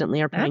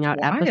constantly are putting That's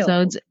out wild.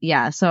 episodes.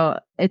 Yeah, so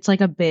it's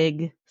like a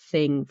big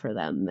thing for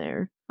them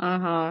there.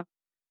 Uh-huh.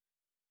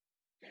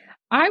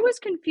 I was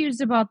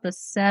confused about the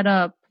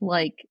setup.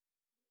 Like,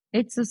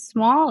 it's a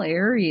small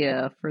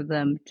area for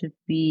them to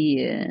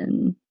be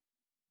in,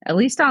 at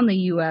least on the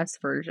US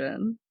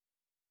version.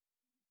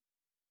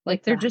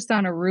 Like, they're just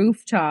on a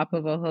rooftop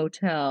of a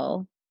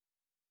hotel.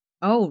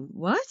 Oh,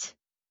 what?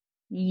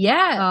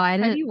 Yes. Oh, I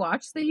Have didn't. you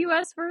watched the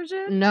US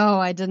version? No,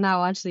 I did not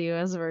watch the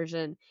US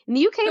version. In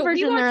the UK So we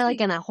version, they're watched like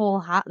the in a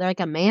whole they're like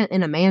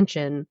in a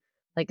mansion,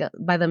 like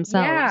by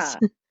themselves.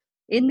 Yeah.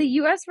 In the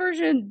US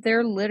version,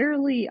 they're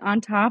literally on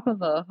top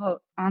of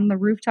on the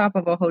rooftop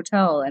of a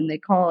hotel, and they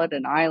call it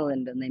an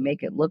island, and they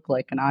make it look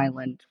like an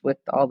island with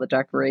all the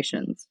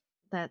decorations.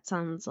 That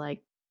sounds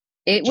like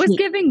It was cheap.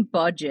 giving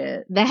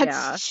budget. That's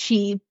Yeah.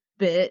 cheap,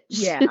 bitch.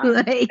 Yeah.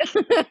 Like,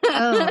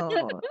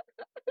 oh,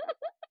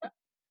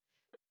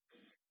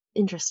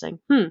 interesting.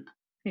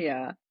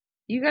 Yeah.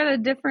 You got a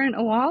different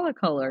Awala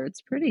color.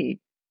 It's pretty.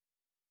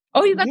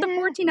 Oh, you got the Yeah.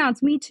 14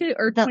 ounce. Me too.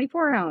 Or The-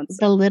 24 ounce.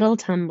 The little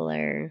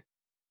tumbler.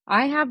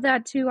 I have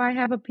that too. I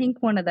have a pink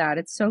one of that.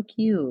 It's so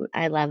cute.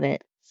 I love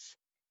it.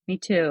 Me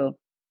too.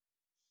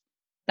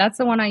 That's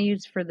the one I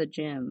use for the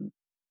gym.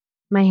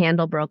 My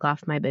handle broke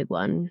off my big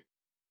one,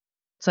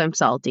 so I'm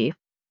salty.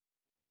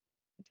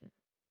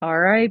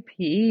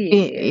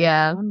 R.I.P.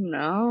 Yeah. Oh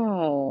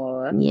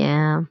no.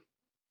 Yeah.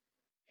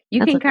 You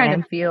That's can kind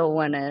okay. of feel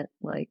when it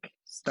like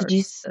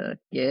starts to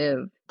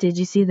give. Did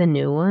you see the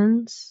new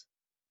ones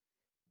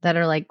that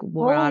are like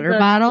water the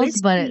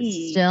bottles, but it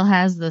whiskey. still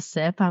has the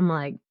sip? I'm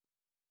like,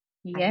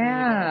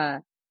 Yeah.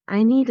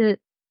 I need it.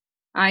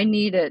 I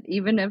need it.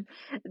 Even if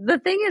the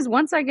thing is,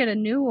 once I get a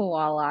new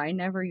Awala, I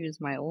never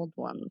use my old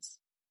ones.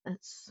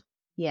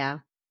 Yeah.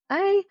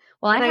 I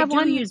have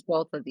one. use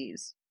both of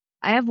these.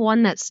 I have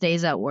one that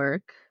stays at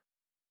work,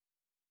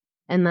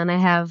 and then I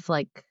have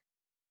like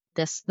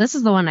this. This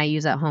is the one I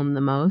use at home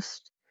the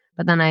most,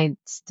 but then I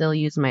still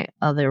use my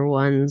other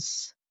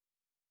ones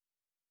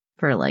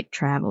for like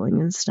traveling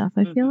and stuff.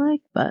 I feel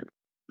like, but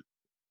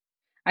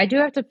I do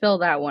have to fill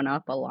that one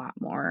up a lot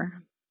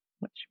more,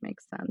 which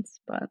makes sense.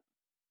 But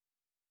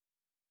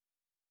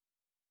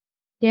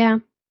yeah,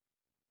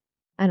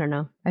 I don't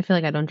know. I feel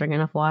like I don't drink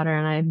enough water,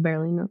 and I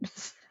barely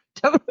notice.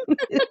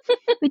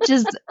 Which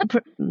is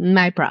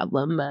my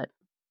problem, but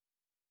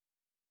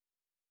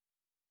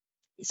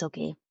it's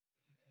okay.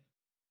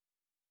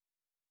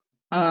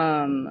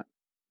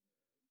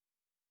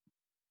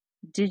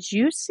 Did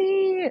you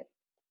see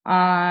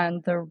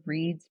on the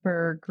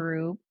Reedsburg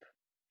group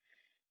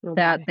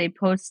that they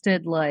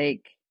posted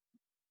like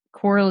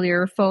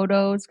Coralier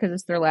photos because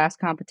it's their last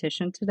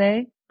competition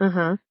today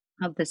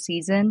of the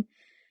season?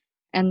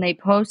 And they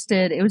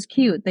posted, it was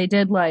cute. They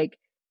did like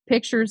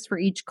pictures for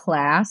each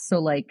class. So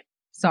like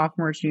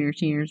sophomores, juniors,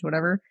 seniors,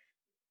 whatever.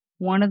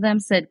 One of them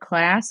said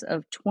class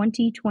of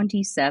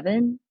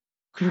 2027.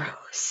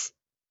 Gross.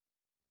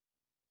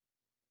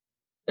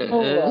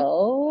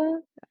 Hello?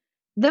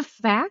 The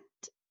fact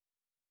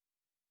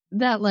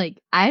that like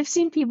I've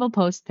seen people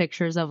post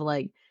pictures of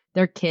like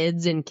their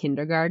kids in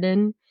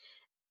kindergarten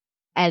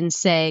and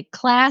say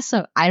class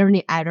of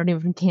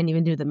can't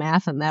even do the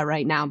math on that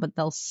right now, but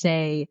they'll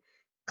say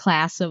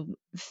class of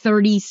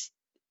 30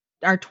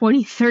 or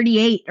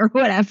 2038 or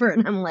whatever,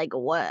 and I'm like,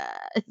 what?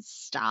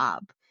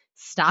 Stop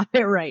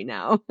it right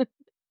now.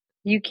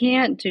 You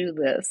can't do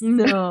this.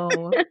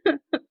 No.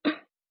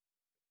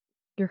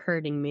 You're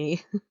hurting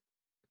me.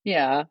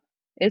 Yeah,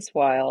 it's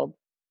wild.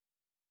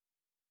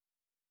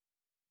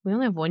 We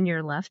only have 1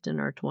 year left in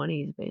our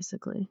 20s,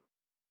 basically.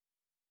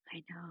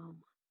 I know.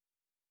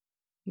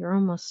 You're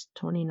almost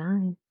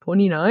 29.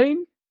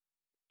 29?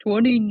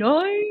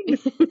 29?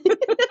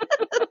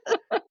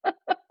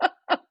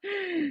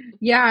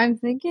 Yeah, I'm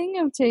thinking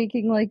of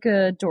taking like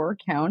a Door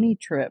County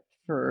trip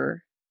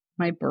for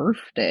my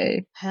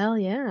birthday. Hell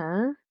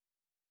yeah.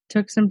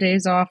 Took some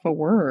days off of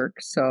work,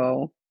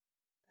 so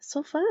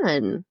So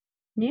fun.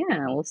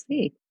 yeah, we'll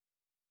see.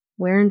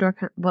 Where in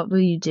what will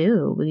you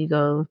do? Will you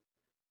go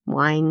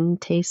wine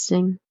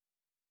tasting?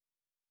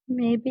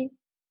 Maybe.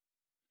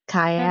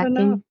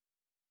 Kayaking?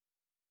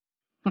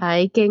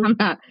 Hiking? I'm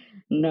not.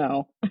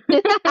 No.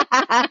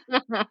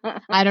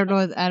 I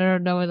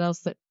don't know what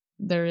else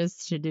there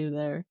is to do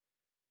there.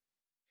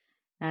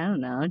 I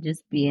don't know.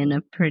 Just be in a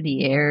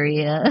pretty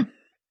area.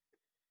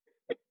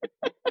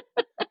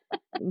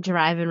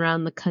 Driving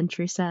around the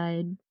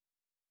countryside.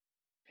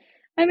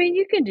 I mean,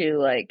 you could do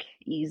like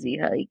easy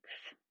hikes.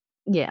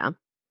 Yeah.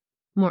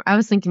 I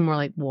was thinking more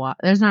like walk.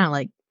 There's not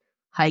like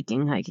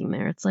hiking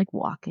there. It's like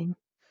walking.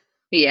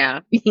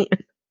 Yeah.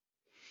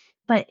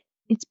 But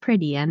it's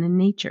pretty and in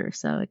nature,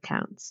 so it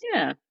counts.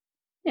 Yeah.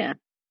 Yeah.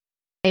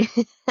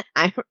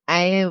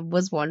 I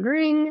was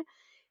wondering,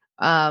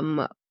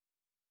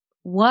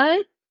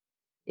 what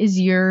is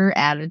your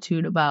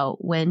attitude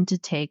about when to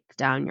take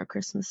down your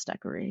Christmas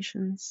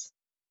decorations?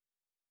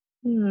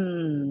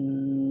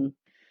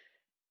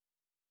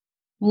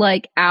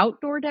 Like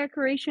outdoor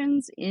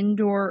decorations,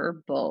 indoor, or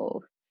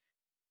both?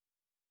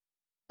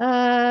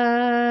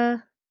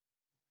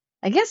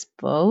 I guess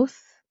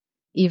both,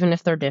 even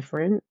if they're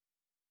different.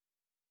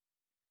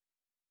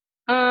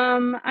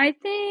 I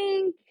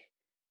think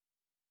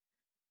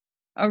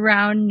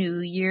around New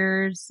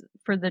Year's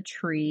for the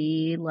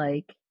tree,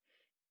 like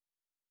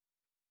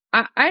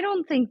I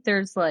don't think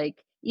there's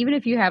like, even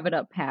if you have it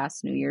up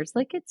past New Year's,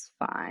 like it's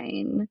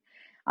fine.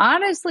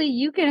 Honestly,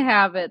 you can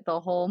have it the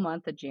whole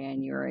month of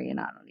January and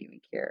I don't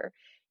even care.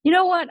 You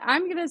know what?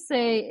 I'm gonna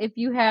say if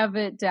you have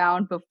it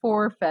down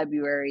before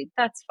February,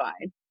 that's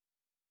fine.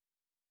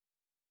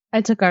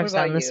 I took What ours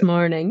about down this you?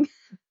 morning.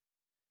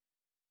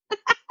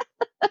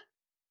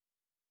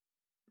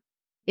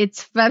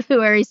 It's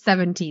February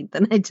 17th,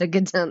 and I took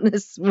it down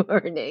this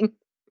morning.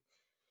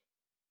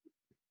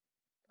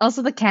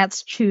 Also, the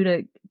cats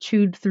chewed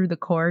through the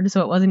cord,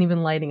 so it wasn't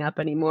even lighting up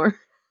anymore.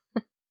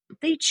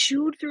 They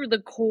chewed through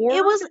the cord?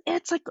 It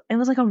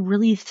was like a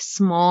really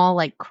small,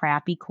 like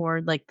crappy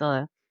cord, like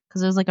because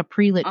it was like a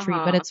pre-lit tree,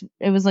 but Uh-huh.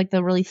 it was like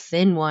the really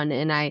thin one,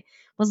 and I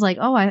was like,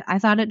 oh, I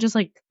thought it just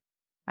like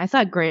I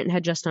thought Grant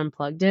had just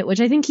unplugged it,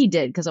 which I think he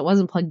did because it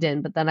wasn't plugged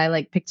in, but then I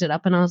like picked it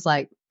up and I was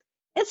like,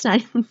 it's not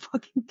even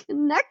fucking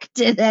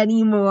connected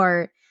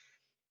anymore.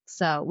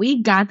 So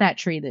we got that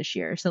tree this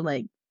year. So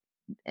like,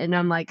 and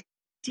I'm like,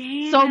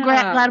 so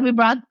glad we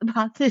bought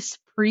this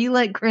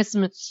pre-lit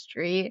Christmas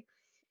tree,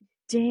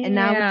 and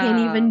now we can't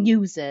even Damn.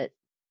 use it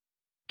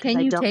because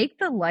Can you take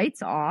the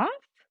lights off?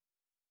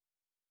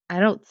 I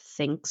don't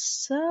think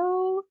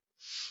so.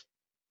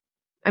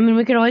 I mean,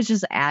 we could always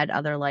just add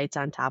other lights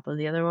on top of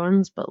the other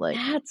ones, but like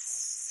That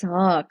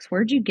sucks.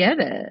 Where'd you get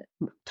it?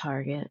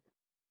 Target.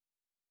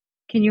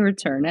 Can you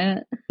return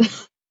it?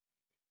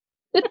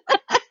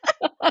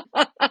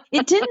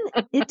 It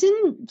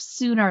didn't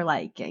suit our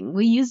liking.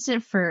 We used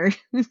it for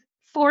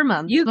 4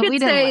 months, You but we could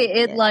didn't say like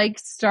it it. like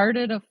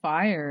started a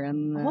fire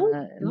and Oh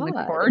the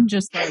god. cord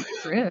just like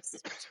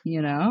crisped,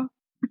 you know?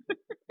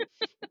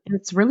 And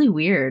it's really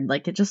weird.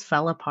 Like it just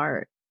fell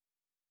apart.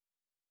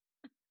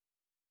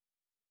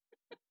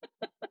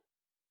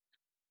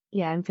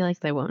 Yeah, I feel like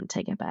they won't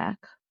take it back.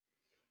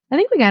 I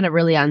think we got it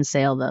really on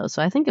sale though,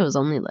 so I think it was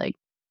only like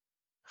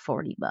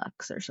 $40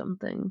 or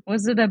something.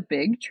 Was it a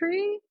big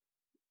tree?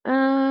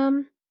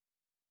 Um,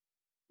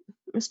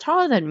 it's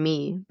taller than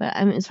me, but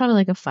I mean it's probably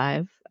like a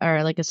 5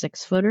 or like a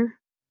 6-footer.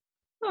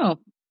 Oh,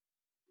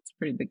 it's a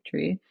pretty big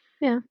tree.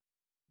 Yeah.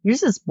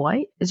 Yours is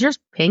white? Is yours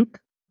pink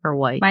or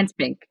white? Mine's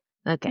pink.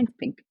 Okay. Mine's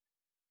pink.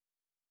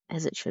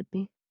 As it should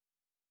be.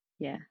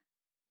 Yeah.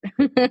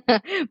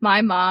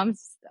 My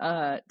mom's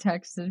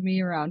texted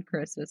me around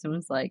Christmas and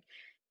was like,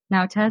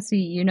 now Tessie,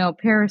 you know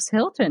Paris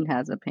Hilton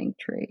has a pink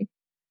tree.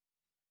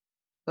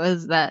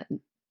 Was that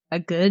a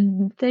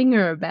good thing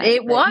or a bad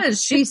It thing?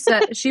 was. She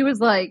said she was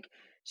like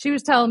she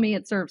was telling me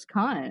it serves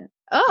cunt.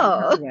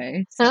 Oh.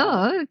 Way, so.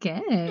 Oh,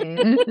 okay.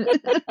 I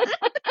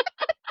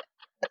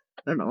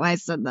don't know why I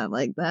said that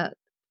like that.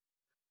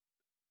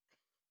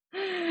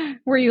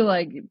 Were you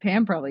like,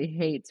 Pam probably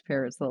hates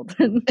Paris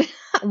Hilton?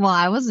 Well,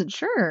 I wasn't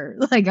sure.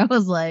 Like I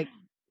was like,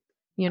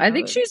 you know. I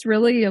think she's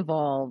really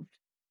evolved.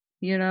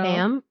 You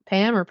know,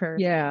 Pam or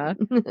Paris? Yeah,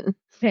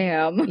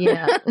 Pam.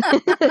 Yeah.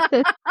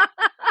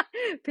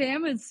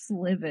 Pam is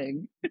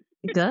sliving.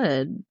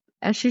 Good,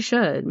 as she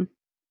should.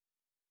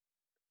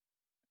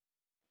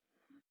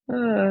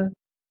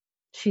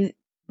 She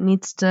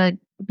needs to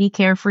be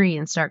carefree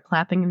and start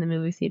clapping in the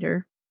movie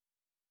theater.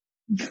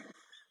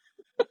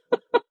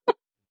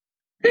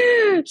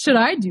 Should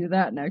I do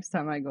that next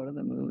time I go to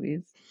the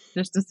movies?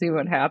 Just to see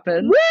what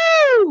happens?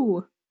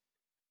 Woo!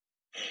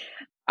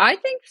 I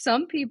think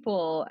some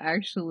people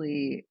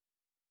actually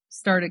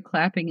started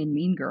clapping in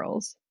Mean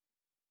Girls.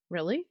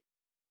 Really?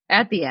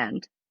 At the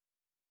end.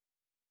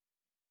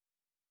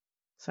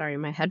 Sorry,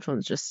 my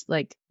headphones just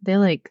like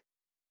the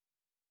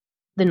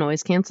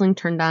noise canceling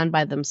turned on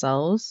by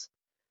themselves.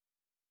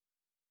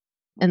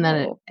 And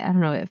then I don't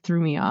know, it threw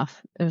me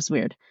off. It was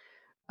weird.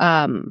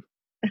 I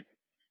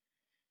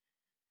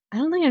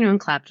don't think anyone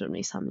clapped when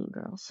we saw Mean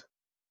Girls.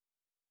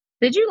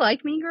 Did you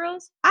like Mean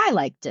Girls? I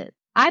liked it.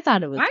 I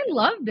thought it was I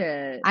loved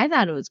it. I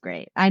thought it was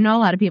great. I know a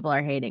lot of people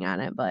are hating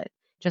on it, but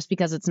just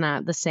because it's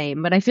not the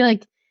same. But I feel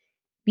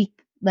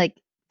like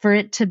for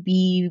it to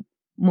be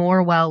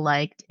more well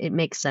liked, it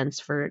makes sense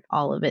for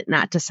all of it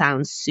not to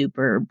sound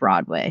super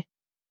Broadway,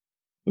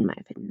 in my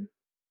opinion.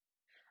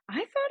 I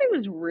thought it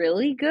was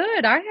really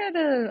good. I had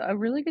a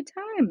really good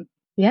time.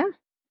 Yeah,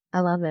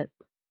 I love it.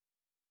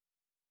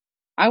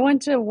 I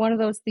went to one of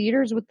those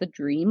theaters with the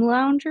Dream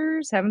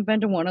Loungers. Haven't been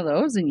to one of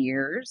those in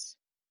years.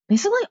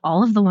 Basically,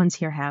 all of the ones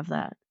here have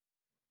that.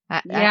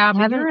 Yeah,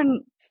 but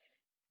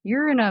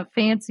You're in a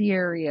fancy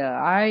area.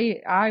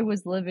 I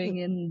was living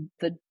in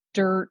the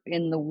dirt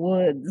in the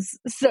woods,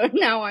 so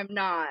now I'm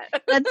not.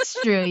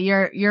 That's true.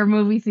 Your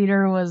movie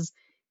theater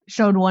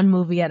showed one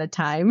movie at a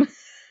time.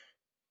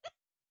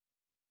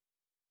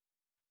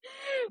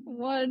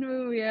 One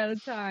movie at a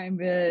time,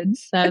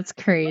 bitch. That's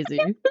crazy.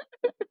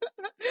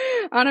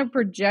 On a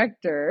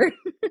projector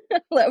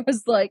that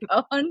was like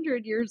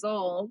 100 years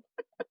old.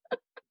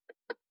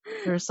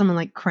 There was someone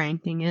like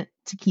cranking it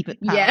to keep it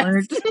Yes.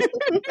 powered.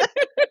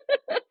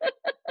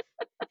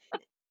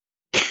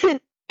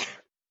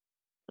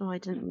 Oh, I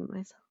didn't mute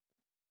myself.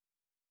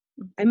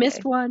 I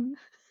missed one.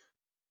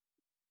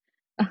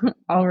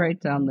 I'll write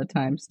down the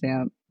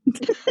timestamp.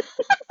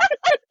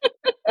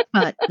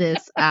 Cut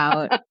this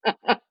out.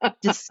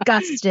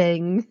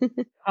 Disgusting.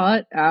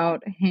 Cut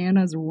out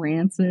Hannah's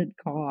rancid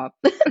cough.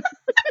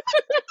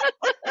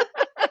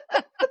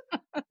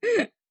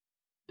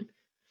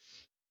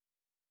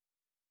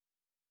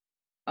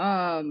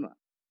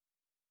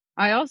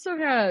 I also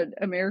had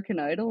American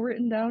Idol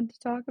written down to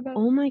talk about.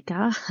 Oh my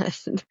god.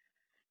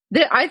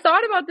 I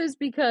thought about this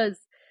because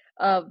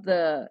of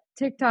the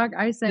TikTok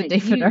I sent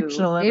David you,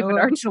 Archuleta David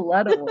one.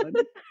 Archuleta one.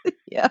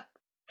 Yeah.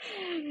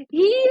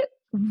 He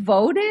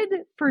voted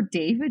for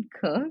David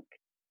Cook.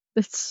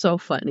 That's so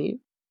funny.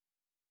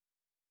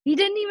 He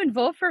didn't even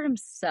vote for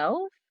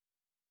himself.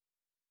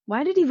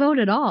 Why did he vote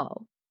at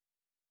all?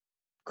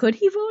 Could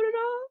he vote at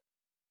all?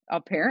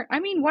 I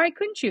mean, why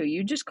couldn't you?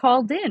 You just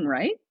called in,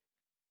 right?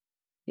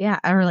 Yeah,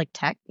 or like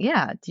tech.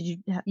 Yeah. Did you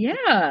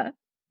Yeah.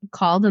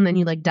 called and then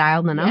you like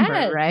dialed the number,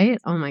 Yes. right?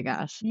 Oh my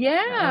gosh.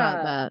 Yeah. Forgot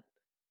about that.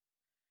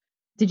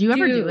 Did you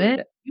ever do it?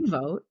 Dude. You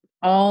vote.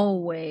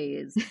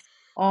 Always.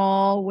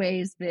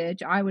 Always,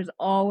 bitch. I was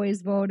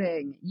always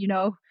voting. You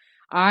know,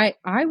 I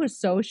was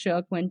so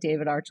shook when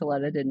David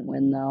Archuleta didn't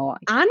win, though.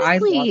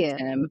 Honestly, I loved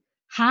him.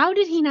 How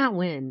did he not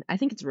win? I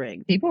think it's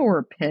rigged. People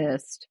were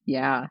pissed.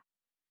 Yeah.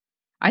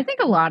 I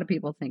think a lot of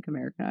people think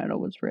American Idol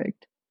was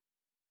rigged.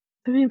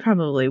 I mean,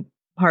 probably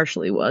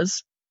partially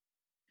was.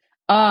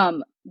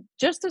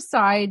 Just a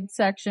side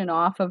section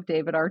off of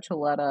David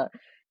Archuleta.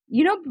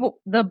 You know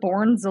the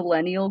Born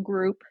Zillennial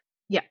group?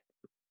 Yeah.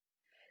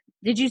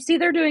 Did you see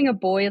they're doing a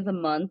Boy of the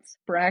Month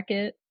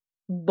bracket?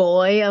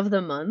 Boy of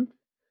the Month?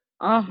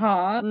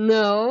 Uh-huh.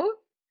 No.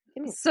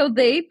 So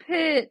they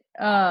pit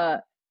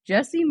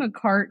Jesse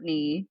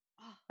McCartney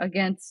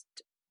against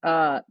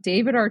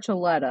David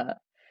Archuleta.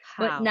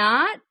 How?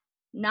 But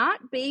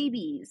not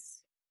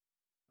babies.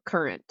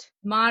 Current.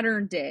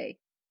 Modern day.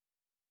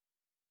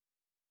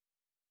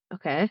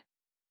 Okay.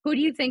 Who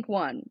do you think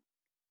won?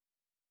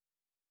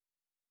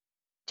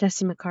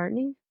 Jesse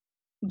McCartney?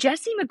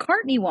 Jesse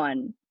McCartney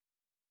won.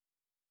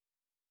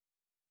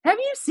 Have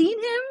you seen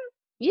him?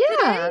 Yeah.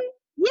 Today?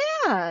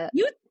 Yeah.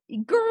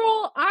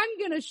 Girl, I'm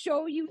going to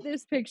show you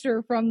this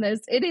picture from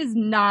this. It is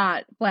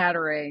not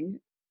flattering.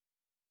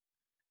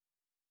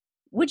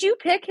 Would you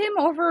pick him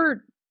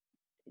over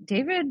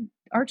David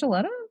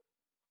Archuleta?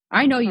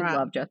 I know you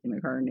love Jesse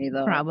McCartney,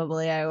 though.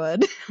 Probably I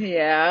would.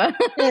 Yeah.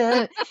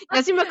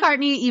 Jesse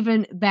McCartney,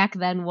 even back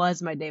then,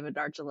 was my David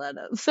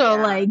Archuleta. So,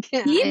 Yeah. like...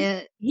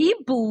 He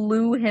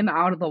blew him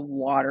out of the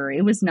water.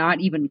 It was not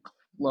even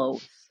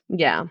close.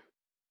 Yeah.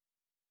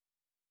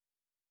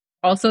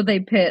 Also, they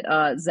pit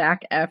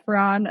Zac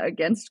Efron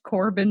against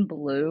Corbin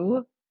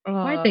Bleu.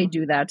 Why'd they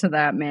do that to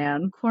that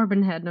man?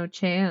 Corbin had no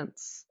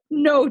chance.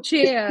 No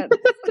chance.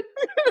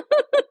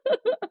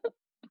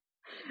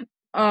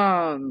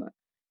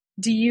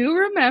 Do you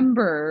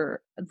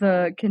remember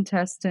the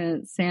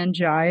contestant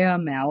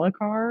Sanjaya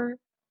Malakar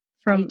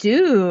I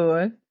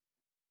do.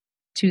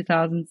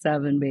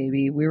 2007,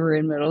 baby? We were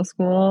in middle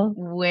school.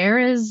 Where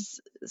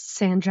is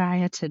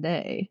Sanjaya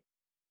today?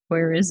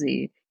 Where is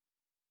he?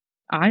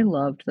 I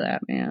loved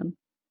that man.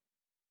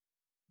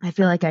 I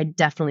feel like I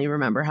definitely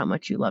remember how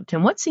much you loved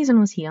him. What season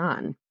was he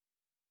on?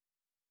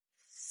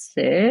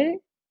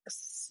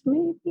 6,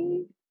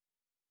 maybe?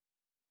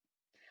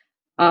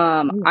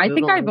 I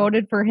think I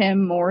voted for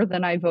him more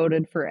than I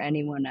voted for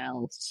anyone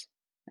else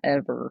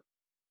ever.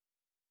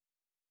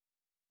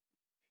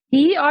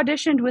 He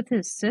auditioned with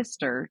his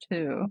sister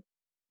too.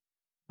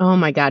 Oh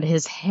my god,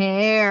 his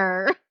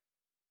hair.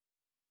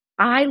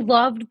 I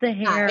loved the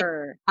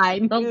hair.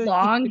 The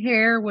long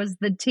hair was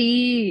the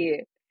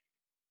tea.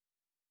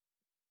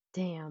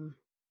 Damn.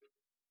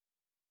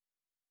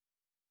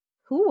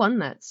 Who won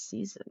that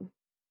season?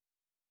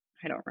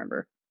 I don't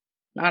remember.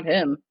 Not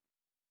him.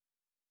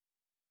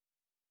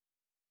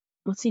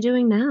 What's he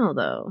doing now,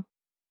 though?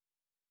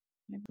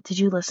 Did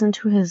you listen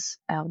to his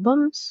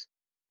albums?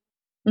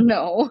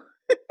 No.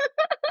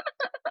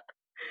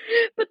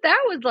 But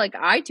that was like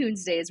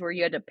iTunes days where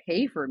you had to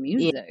pay for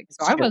music. Yeah,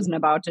 so I wasn't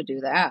about to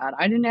do that.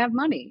 I didn't have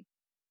money.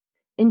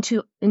 In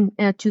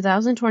a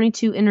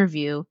 2022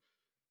 interview,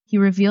 he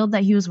revealed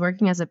that he was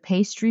working as a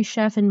pastry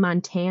chef in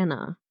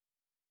Montana.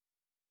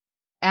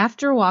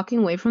 After walking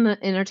away from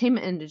the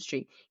entertainment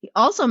industry, he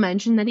also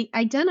mentioned that he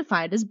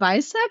identified as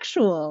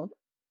bisexual.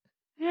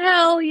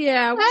 Hell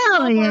yeah.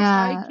 Hell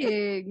yeah.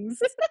 Vikings.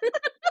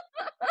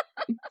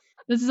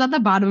 This is at the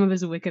bottom of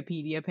his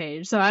Wikipedia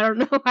page, so I don't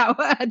know how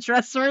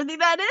trustworthy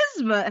that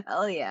is, but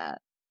hell yeah.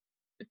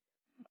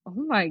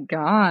 Oh my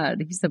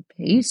god, he's a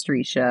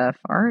pastry chef.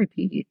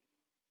 R.I.P.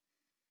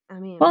 I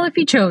mean, Well, if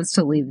he chose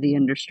to leave the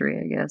industry,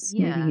 I guess.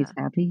 Maybe he's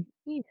Yeah. happy.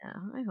 yeah,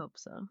 I hope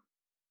so.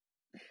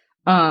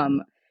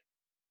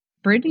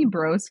 Brittany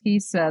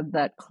Broski said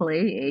that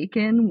Clay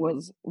Aiken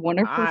was one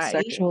of her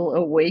sexual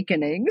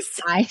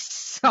awakenings. I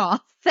saw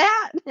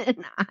that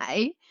and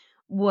I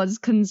was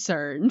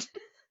concerned.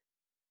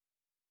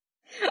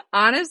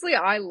 Honestly,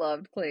 I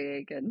loved Clay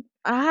Aiken.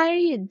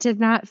 I did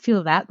not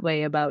feel that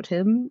way about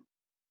him.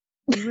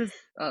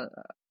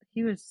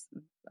 He was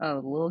a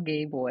little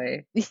gay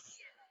boy.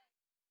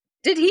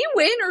 Did he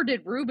win or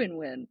did Ruben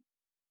win?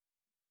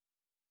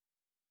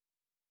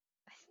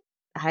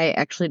 I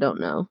actually don't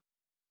know.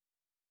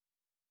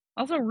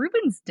 Also,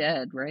 Ruben's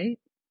dead, right?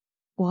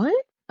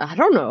 What? I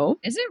don't know.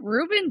 Isn't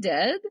Ruben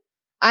dead?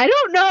 I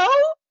don't know.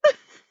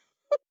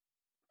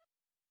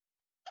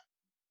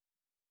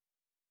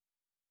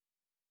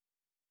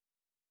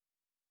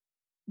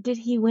 Did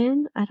he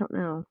win? I don't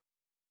know.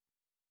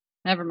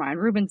 Never mind.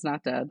 Ruben's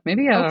not dead.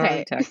 Maybe I had a heart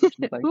Okay. attack or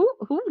something.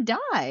 Who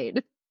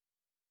died?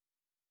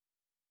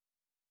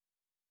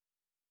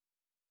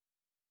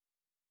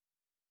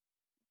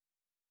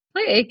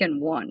 Clay Aiken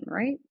won,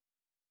 right?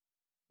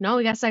 No,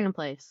 we got second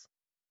place.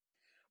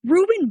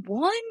 Ruben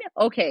won?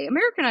 Okay,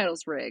 American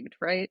Idol's rigged,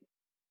 right?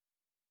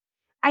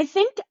 I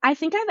think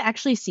I've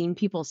actually seen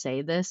people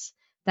say this,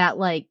 that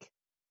like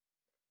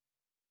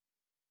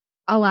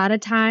a lot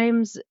of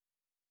times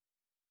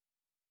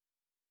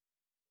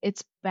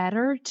it's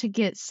better to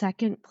get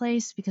second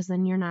place because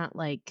then you're not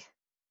like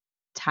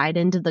tied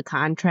into the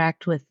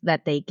contract with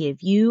that they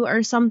give you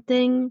or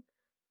something.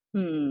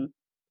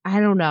 I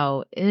don't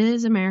know. It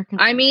is American.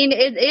 I mean,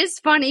 it is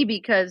funny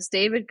because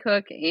David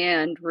Cook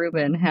and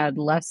Ruben had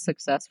less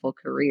successful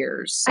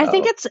careers. I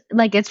think so- it's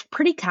like it's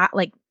pretty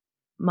like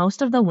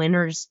most of the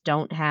winners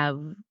don't have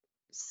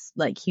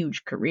like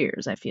huge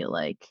careers, I feel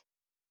like.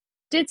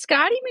 Did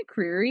Scotty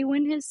McCreery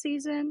win his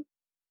season?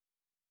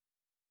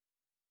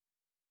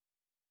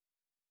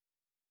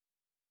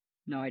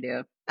 No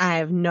idea. I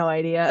have no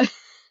idea.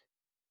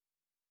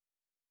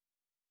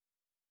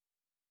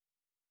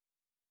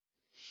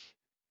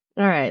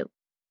 All right.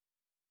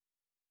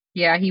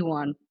 Yeah, he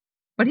won.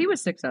 But he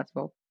was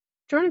successful.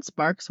 Jordan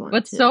Sparks won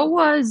But too. so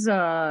was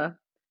that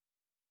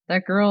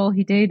girl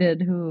he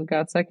dated who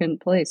got second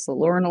place,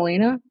 Lauren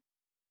Elena.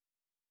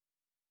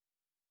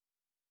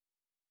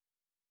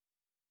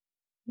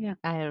 Yeah.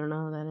 I don't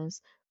know who that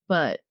is.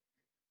 But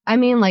I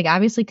mean, like,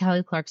 obviously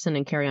Kelly Clarkson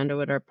and Carrie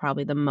Underwood are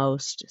probably the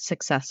most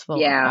successful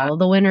of Yeah. all of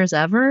the winners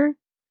ever.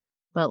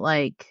 But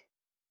like,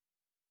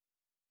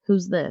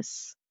 who's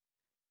this?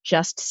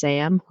 Just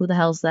Sam? Who the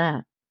hell's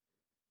that?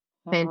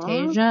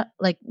 Fantasia?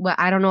 Like, what?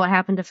 I don't know what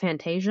happened to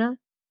Fantasia.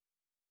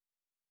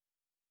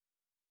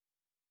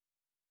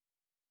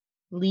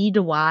 Lee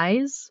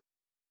DeWise?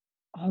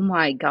 Oh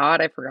my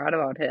god, I forgot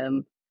about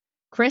him.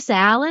 Chris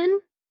Allen?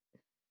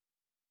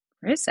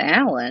 Chris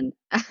Allen.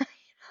 I don't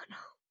know.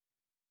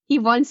 He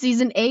won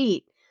season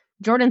 8.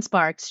 Jordan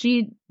Sparks,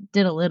 she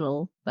did a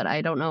little, but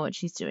I don't know what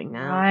she's doing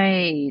now.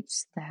 Right.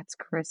 That's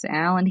Chris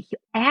Allen.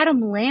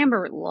 Adam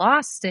Lambert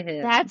lost to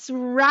him. That's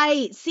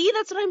right. See,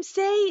 that's what I'm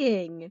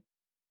saying.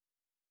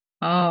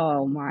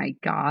 Oh my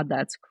god,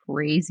 that's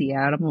crazy.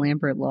 Adam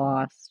Lambert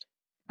lost.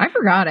 I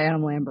forgot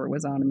Adam Lambert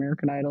was on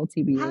American Idol,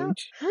 TBH.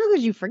 How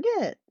could you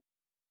forget?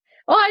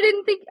 Well,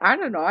 I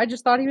don't know. I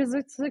just thought he was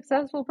a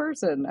successful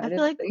person. I feel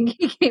didn't like- think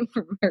he came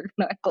from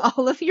American Idol.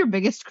 All of your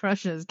biggest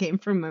crushes came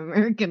from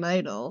American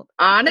Idol.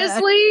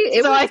 Honestly,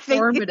 it So was I think-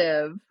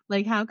 formative.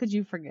 Like, how could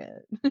you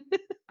forget?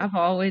 I've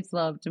always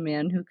loved a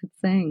man who could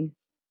sing.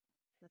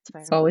 That's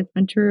fair. It's always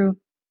been true.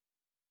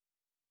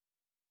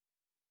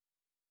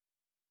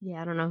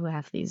 Yeah, I don't know who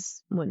half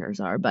these winners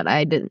are, but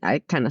I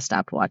kind of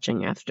stopped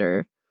watching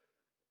after.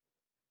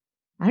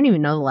 I don't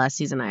even know the last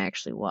season I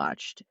actually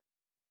watched.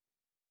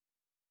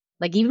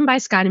 Like, even by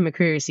Scotty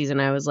McCreery season,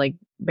 I was like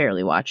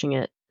barely watching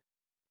it.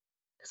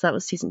 Because that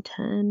was season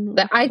 10.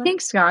 I think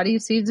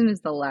Scotty's season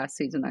is the last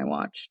season I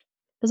watched.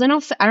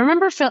 Because I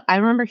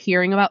remember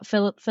hearing about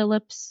Philip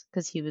Phillips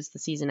because he was the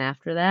season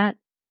after that.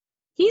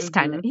 He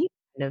kind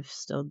of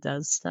still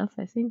does stuff,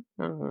 I think.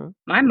 I don't know.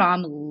 My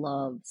mom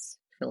loves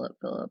Philip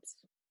Phillips.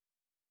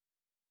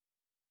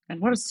 And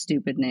what a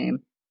stupid name.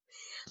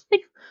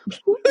 Like,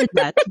 who did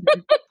that to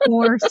their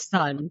poor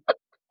son?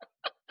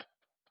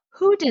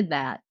 Who did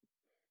that?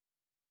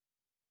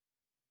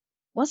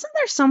 Wasn't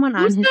there someone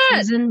Who's on his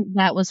that? season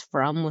that was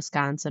from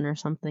Wisconsin or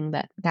something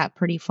that got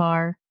pretty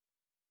far?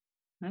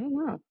 I don't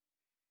know.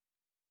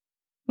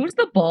 Who's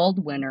the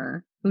bald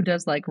winner who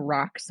does like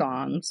rock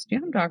songs? Do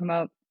you know what I'm talking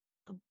about?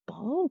 The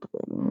bald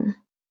winner.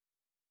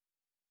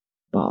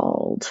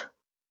 Bald.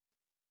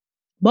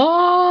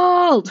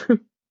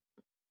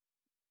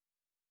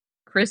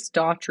 Chris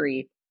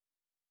Daughtry.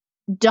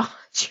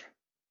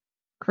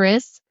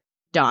 Chris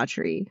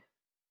Daughtry.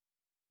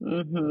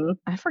 Mm-hmm.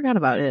 I forgot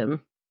about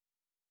him.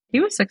 He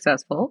was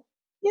successful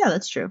Yeah,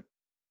 that's true.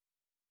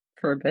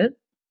 for a bit.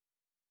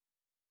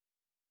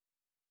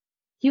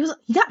 He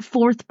got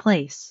fourth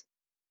place,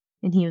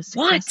 and he was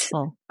What?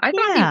 successful. I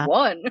thought Yeah. he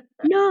won.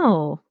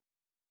 No.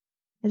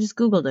 I just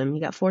Googled him. He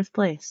got fourth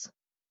place.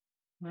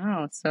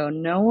 Wow, so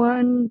no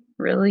one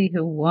really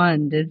who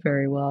won did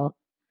very well.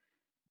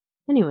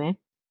 Anyway.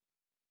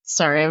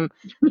 Sorry,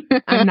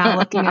 I'm now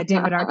looking at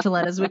David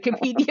Archuleta's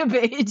Wikipedia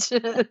page.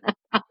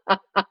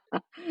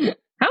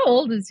 How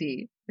old is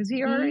he? Is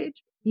he our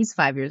age? He's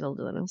 5 years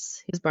older than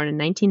us. He was born in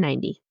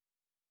 1990.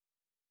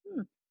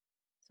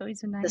 So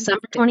he's a 90.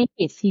 December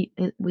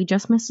 28th. We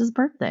just missed his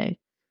birthday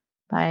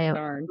by a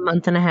Darn.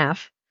 month and a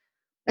half.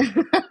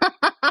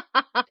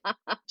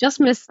 Just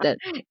missed it.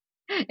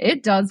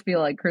 It does feel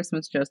like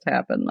Christmas just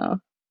happened, though.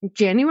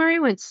 January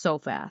went so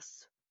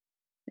fast.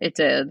 It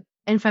did.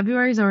 And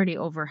February's already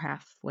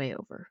halfway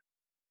over.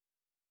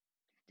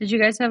 Did you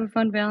guys have a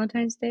fun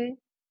Valentine's Day?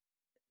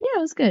 Yeah, it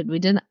was good. We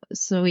did.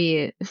 So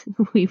we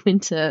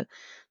went to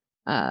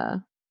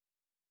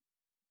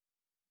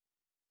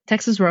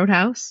Texas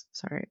Roadhouse.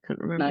 Sorry, I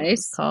couldn't remember what it was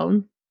Nice.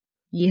 called.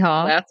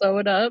 Yeehaw. Lasso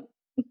it up.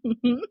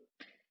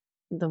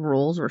 The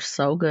rolls were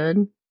so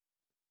good.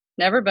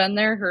 Never been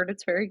there. Heard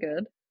it's very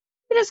good.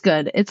 It is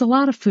good. It's a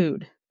lot of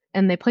food.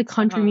 And they play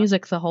country Uh-huh.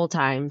 music the whole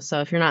time.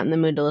 So if you're not in the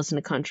mood to listen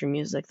to country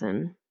music,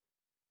 then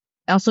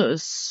also it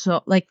was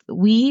so like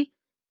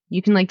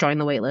you can like join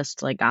the wait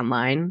list like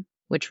online,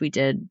 which we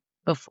did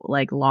before,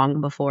 like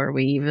long before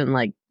we even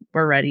like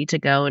were ready to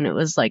go, and it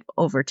was like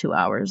over 2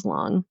 hours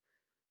long,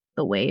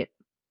 the wait.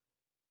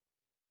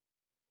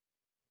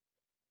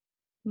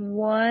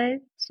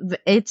 What?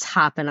 It's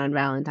hopping on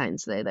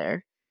Valentine's Day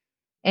there.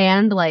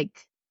 And like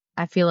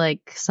I feel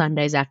like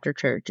Sundays after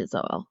church is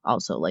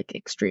also like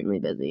extremely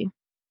busy.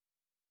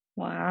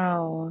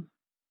 Wow.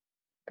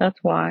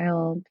 That's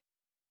wild.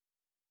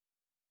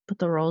 But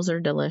the rolls are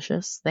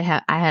delicious. I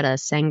had a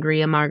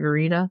sangria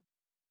margarita.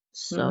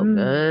 So Mm.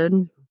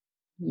 good.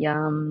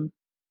 Yum.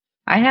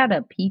 I had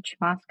a peach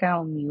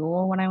Moscow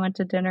Mule when I went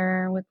to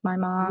dinner with my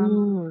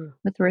mom,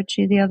 with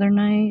Richie the other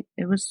night.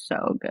 It was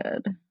so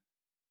good.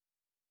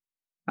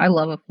 I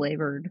love a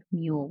flavored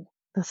mule.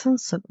 That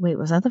sounds so. Wait,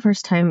 was that the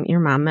first time your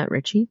mom met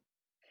Richie?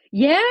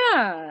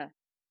 Yeah.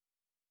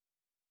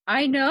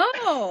 I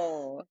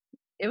know.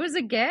 It was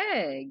a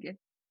gag.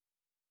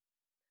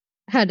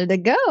 How did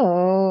it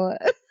go?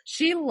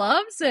 She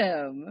loves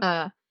him.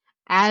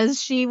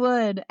 As she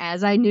would,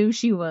 as I knew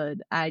she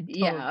would.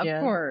 Yeah,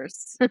 of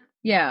course.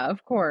 Yeah,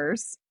 of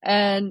course.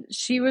 And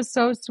she was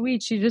so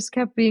sweet. She just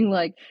kept being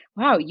like,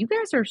 wow, you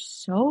guys are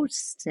so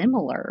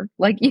similar.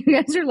 Like, you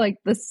guys are like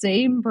the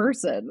same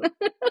person.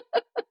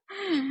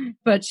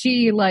 But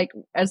she, like,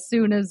 as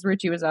soon as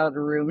Richie was out of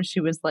the room, she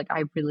was like,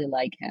 I really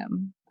like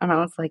him. And I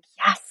was like,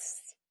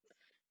 yes.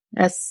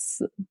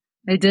 Yes.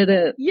 I did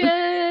it.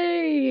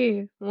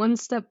 Yay! One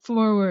step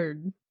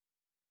forward.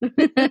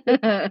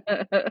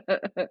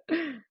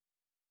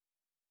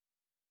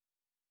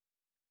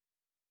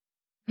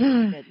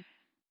 Good.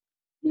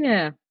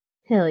 Yeah.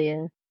 Hell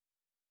yeah.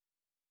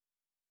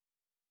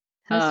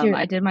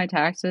 I did my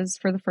taxes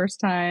for the first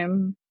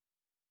time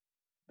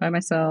by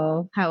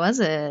myself. How was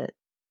it?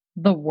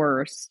 The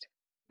worst.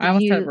 I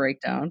almost had a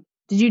breakdown.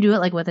 Did you do it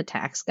like with a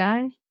tax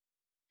guy?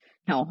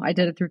 No, I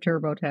did it through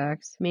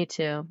TurboTax. Me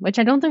too. Which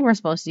I don't think we're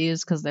supposed to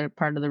use because they're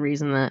part of the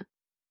reason that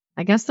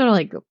I guess they're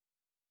like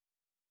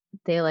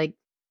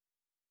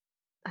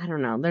I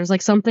don't know. There's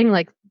like something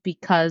like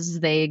because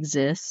they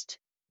exist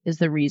is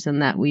the reason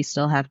that we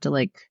still have to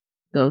like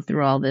go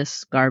through all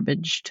this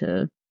garbage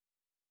to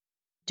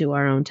do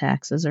our own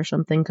taxes or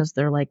something because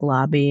they're like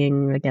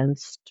lobbying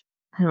against.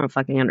 I don't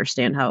fucking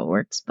understand how it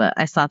works, but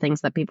I saw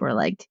things that people were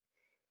like,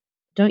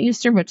 don't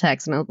use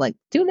TurboTax, and I was like,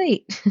 too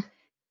late.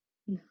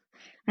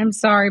 I'm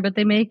sorry, but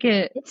they make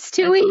it. It's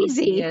too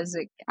easy.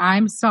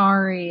 I'm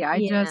sorry. I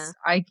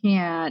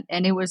can't.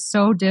 And it was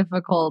so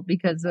difficult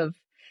because of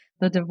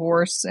the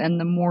divorce and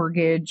the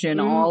mortgage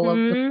and all of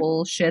the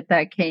bullshit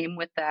that came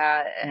with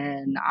that.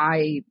 And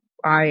I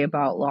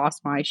about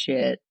lost my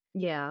shit.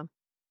 Yeah.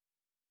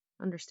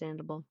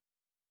 Understandable.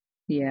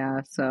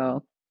 Yeah.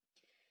 So,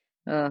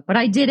 but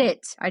I did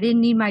it. I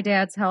didn't need my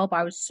dad's help.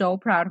 I was so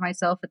proud of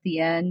myself at the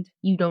end.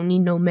 You don't need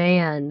no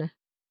man.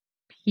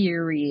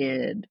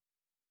 Period.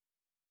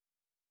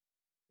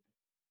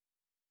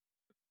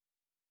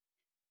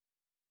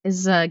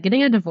 Is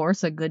getting a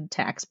divorce a good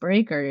tax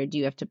break, or do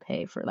you have to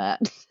pay for that?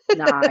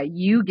 Nah,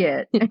 you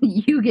get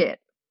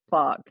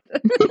fucked.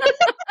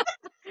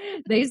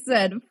 They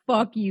said,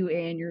 fuck you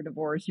and your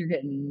divorce. You're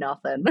getting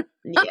nothing.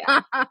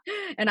 Yeah.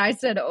 And I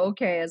said,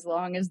 okay, as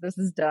long as this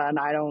is done,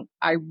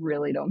 I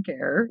really don't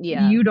care.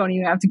 Yeah. You don't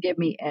even have to give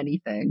me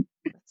anything.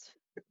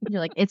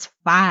 You're like, it's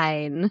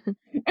fine.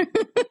 I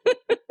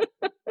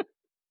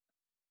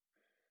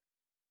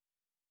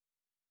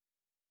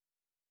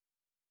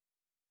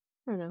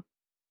don't know.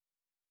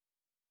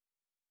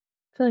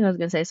 I feel like I was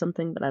going to say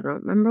something, but I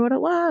don't remember what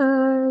it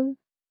was.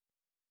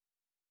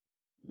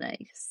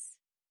 Nice.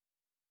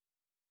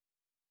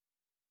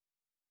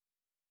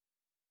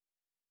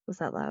 Was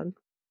that loud?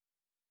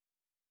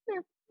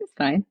 Yeah, it's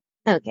fine.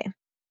 Okay.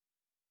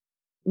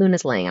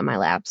 Luna's laying on my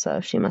lap,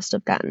 so she must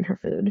have gotten her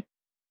food.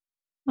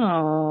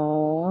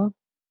 Oh,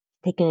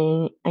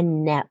 taking a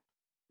nap.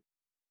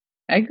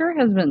 Edgar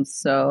has been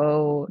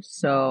so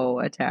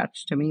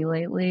attached to me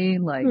lately.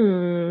 Like,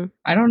 Hmm.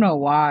 I don't know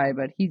why,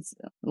 but he's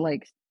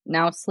like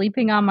now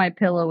sleeping on my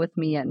pillow with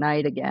me at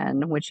night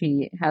again, which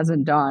he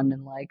hasn't done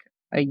in like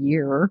a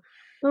year.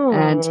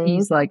 And Oh,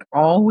 he's like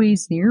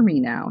always near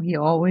me now. He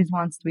always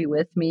wants to be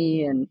with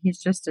me, and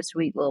he's just a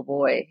sweet little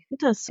boy.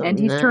 that's so And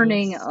he's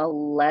turning nice.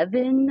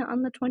 11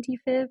 on the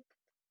 25th.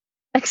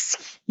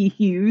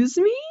 Excuse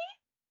me?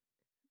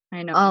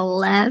 I know, he's just a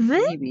 11?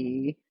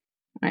 baby.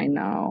 I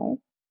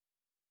know.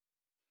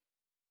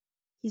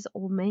 He's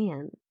old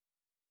man.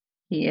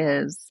 He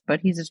is, but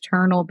he's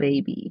eternal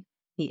baby.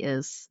 He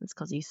is. It's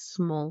because he's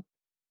small.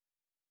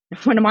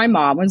 When my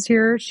mom was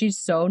here, she's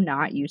so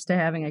not used to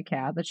having a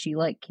cat that she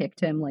like kicked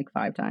him like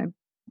 5 times.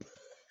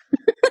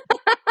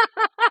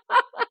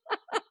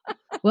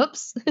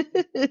 Whoops.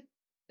 And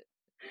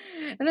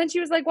then she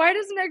was like, "Why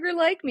doesn't Edgar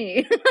like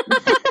me?"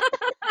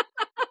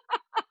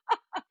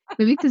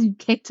 Maybe because you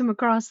kicked him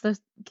across the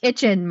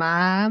kitchen,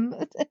 Mom.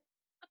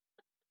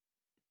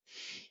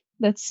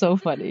 That's so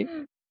funny.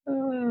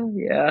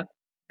 Yeah.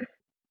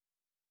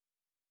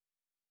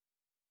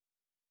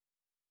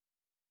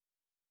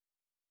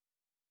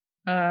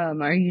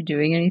 Are you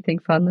doing anything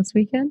fun this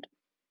weekend?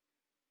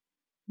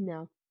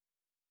 No.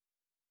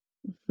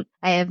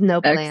 I have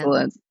no plans.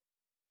 Excellent.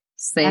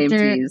 Same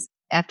tease.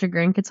 After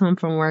Grant gets home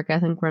from work, I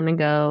think we're gonna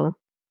go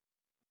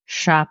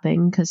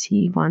shopping because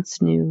he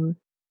wants new,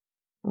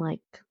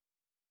 like,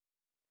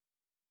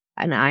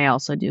 and I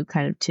also do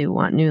kind of too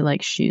want new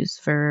like shoes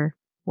for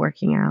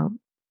working out,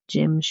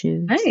 gym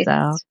shoes. So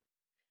Nice.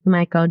 we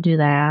might go do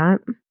that.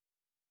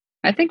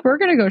 I think we're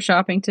gonna go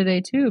shopping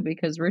today too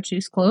because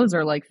Richie's clothes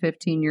are like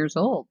 15 years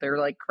old. They're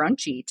like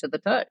crunchy to the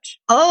touch.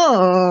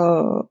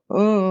 Oh,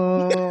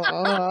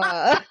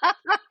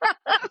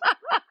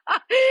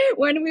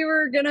 When we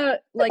were gonna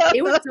like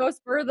it was so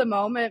spur of the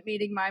moment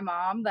meeting my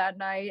mom that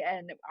night,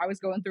 and I was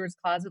going through his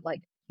closet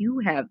like, you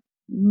have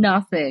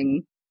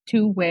nothing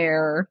to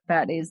wear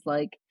that is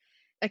like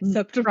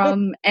acceptable.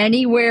 from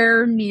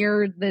anywhere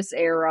near this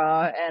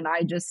era, and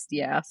I just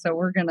so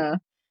we're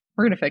gonna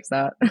fix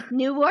that.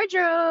 New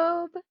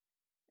wardrobe.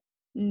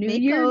 New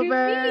year, new me.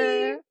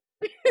 Makeover.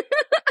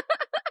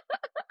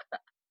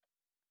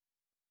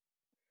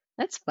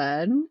 That's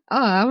fun.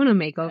 Oh, I want a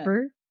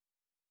makeover.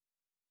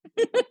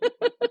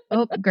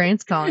 Oh,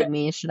 Grant's calling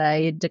me. Should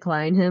I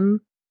decline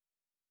him?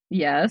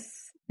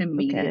 Yes,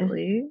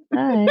 immediately.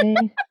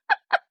 Bye.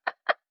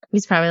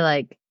 He's probably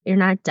like, "You're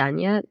not done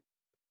yet?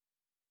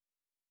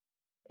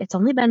 It's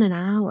only been an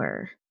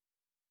hour."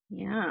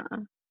 Yeah.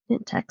 He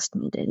didn't text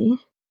me, did he?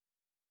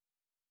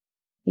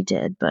 He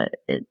did, but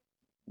it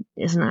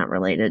is not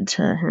related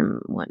to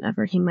him,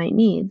 whatever he might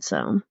need,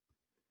 so.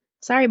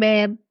 Sorry,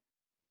 babe.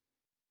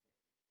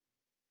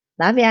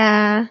 Love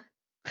ya.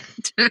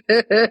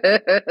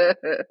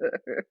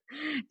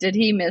 Did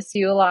he miss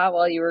you a lot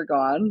while you were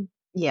gone?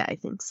 Yeah, I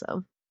think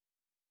so.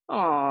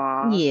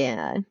 Aw.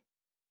 Yeah.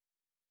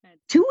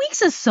 2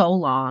 weeks is so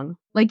long.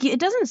 Like, it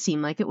doesn't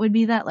seem like it would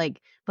be that, like,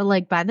 but,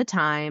 like,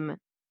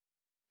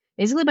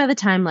 basically by the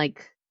time,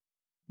 like,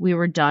 we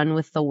were done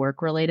with the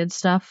work-related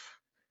stuff,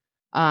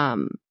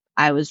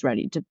 I was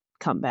ready to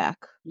come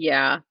back.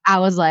 Yeah. I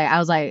was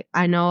like,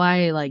 I know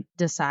I, like,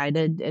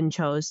 decided and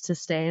chose to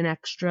stay an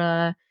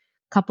extra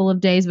couple of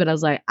days, but I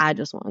was like, I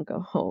just wanna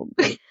go home.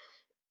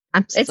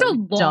 It's so a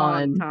long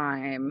done.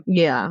 time.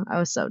 Yeah, I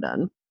was so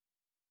done.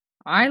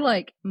 I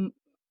like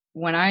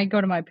when I go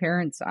to my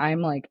parents,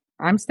 I'm like,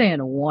 I'm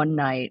staying one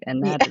night,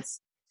 and that is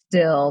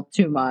still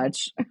too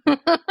much.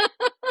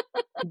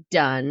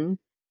 Done.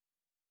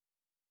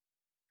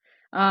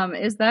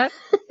 Is that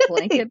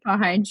blanket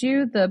behind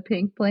you the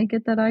pink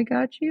blanket that I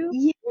got you?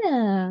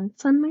 Yeah,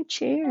 it's on my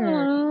chair.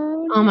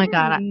 Oh my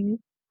God, nice.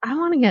 I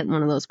want to get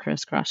one of those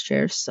crisscross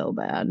chairs so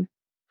bad.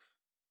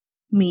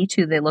 Me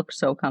too. They look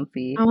so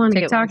comfy. I wanna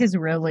get TikTok one is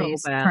really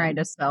so bad. trying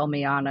to sell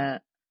me on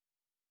it.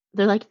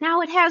 They're like,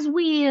 now it has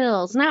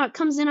wheels. Now it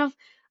comes in a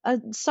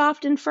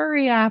soft and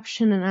furry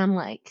option, and I'm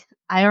like,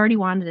 I already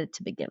wanted it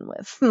to begin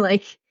with.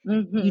 Like,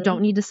 you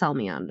don't need to sell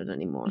me on it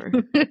anymore.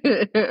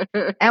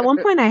 At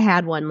one point, I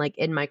had one like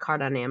in my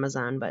cart on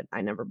Amazon, but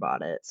I never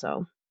bought it.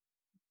 So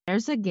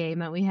there's a game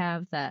that we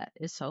have that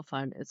is so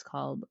fun. It's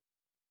called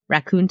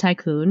Raccoon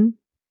Tycoon.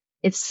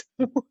 It's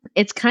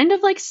kind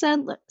of like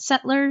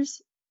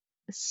settlers.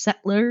 It's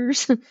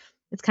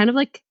kind of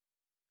like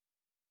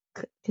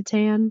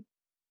Catan.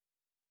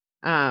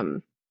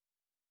 Because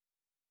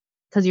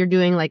you're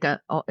doing like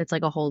it's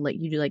like a whole like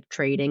you do like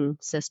trading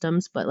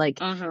systems, but like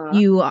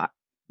you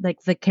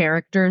like the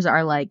characters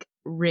are like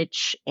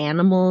rich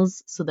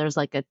animals. So there's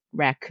like a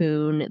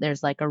raccoon,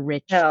 there's like a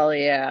rich Hell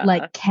yeah.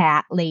 like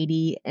cat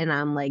lady, and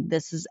I'm like,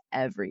 this is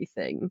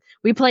everything.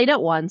 We played it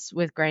once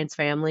with Grant's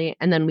family,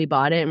 and then we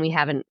bought it, and we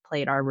haven't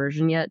played our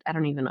version yet. I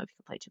don't even know if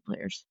you can play 2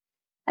 players.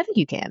 I think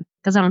you can,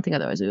 because I don't think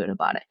otherwise we would have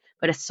bought it.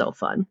 But it's so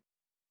fun.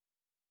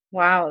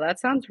 Wow, that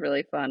sounds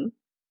really fun.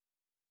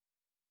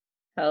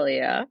 Hell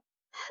yeah.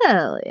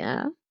 Hell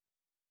yeah.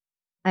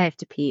 I have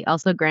to pee.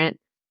 Also, Grant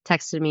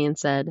texted me and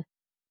said,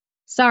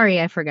 "Sorry,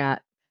 I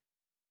forgot."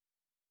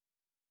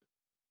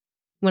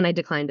 When I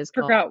declined his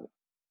call, Forgot.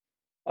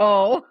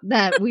 Oh.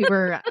 that we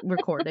were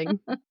recording.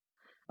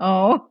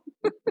 Oh.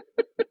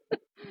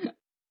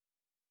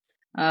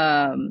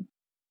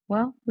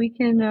 Well, we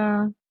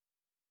can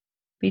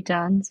be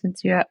done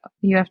since you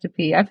have to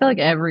pee. I feel like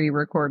every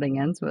recording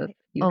ends with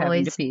you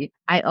having to pee.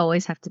 I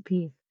always have to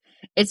pee.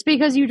 It's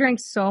because you drank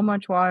so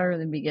much water in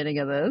the beginning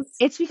of this.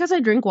 It's because I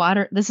drink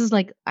water. This is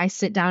like I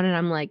sit down and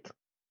I'm like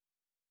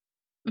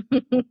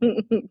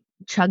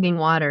chugging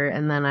water,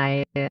 and then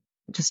I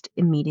just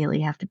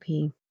immediately have to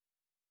pee.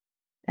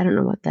 I don't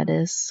know what that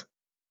is.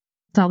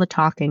 It's all the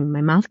talking.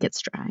 My mouth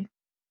gets dry.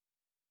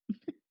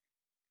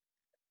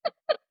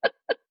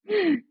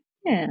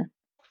 Yeah.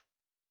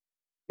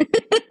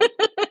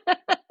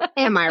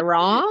 Am I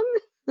wrong?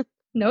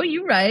 No,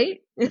 you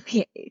right.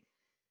 Okay.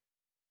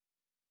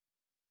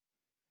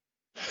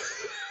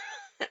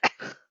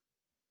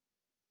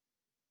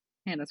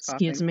 Hannah's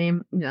coughing. Excuse me.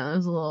 Yeah, it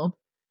was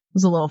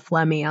a little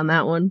phlegmy on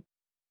that one.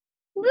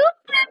 Little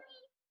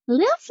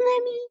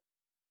phlegmy.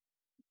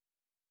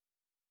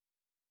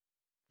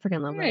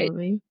 Freaking love that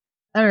movie.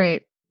 All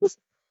right.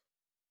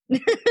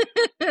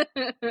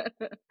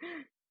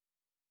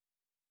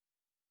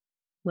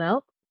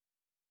 Well,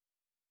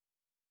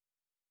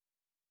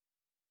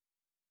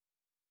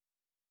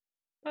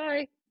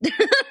 Bye.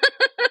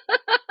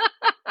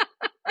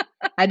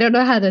 I don't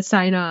know how to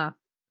sign off.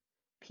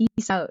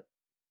 Peace out.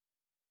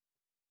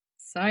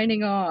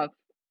 Signing off.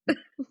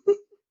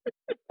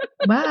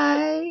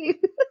 Bye.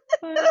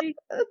 Bye.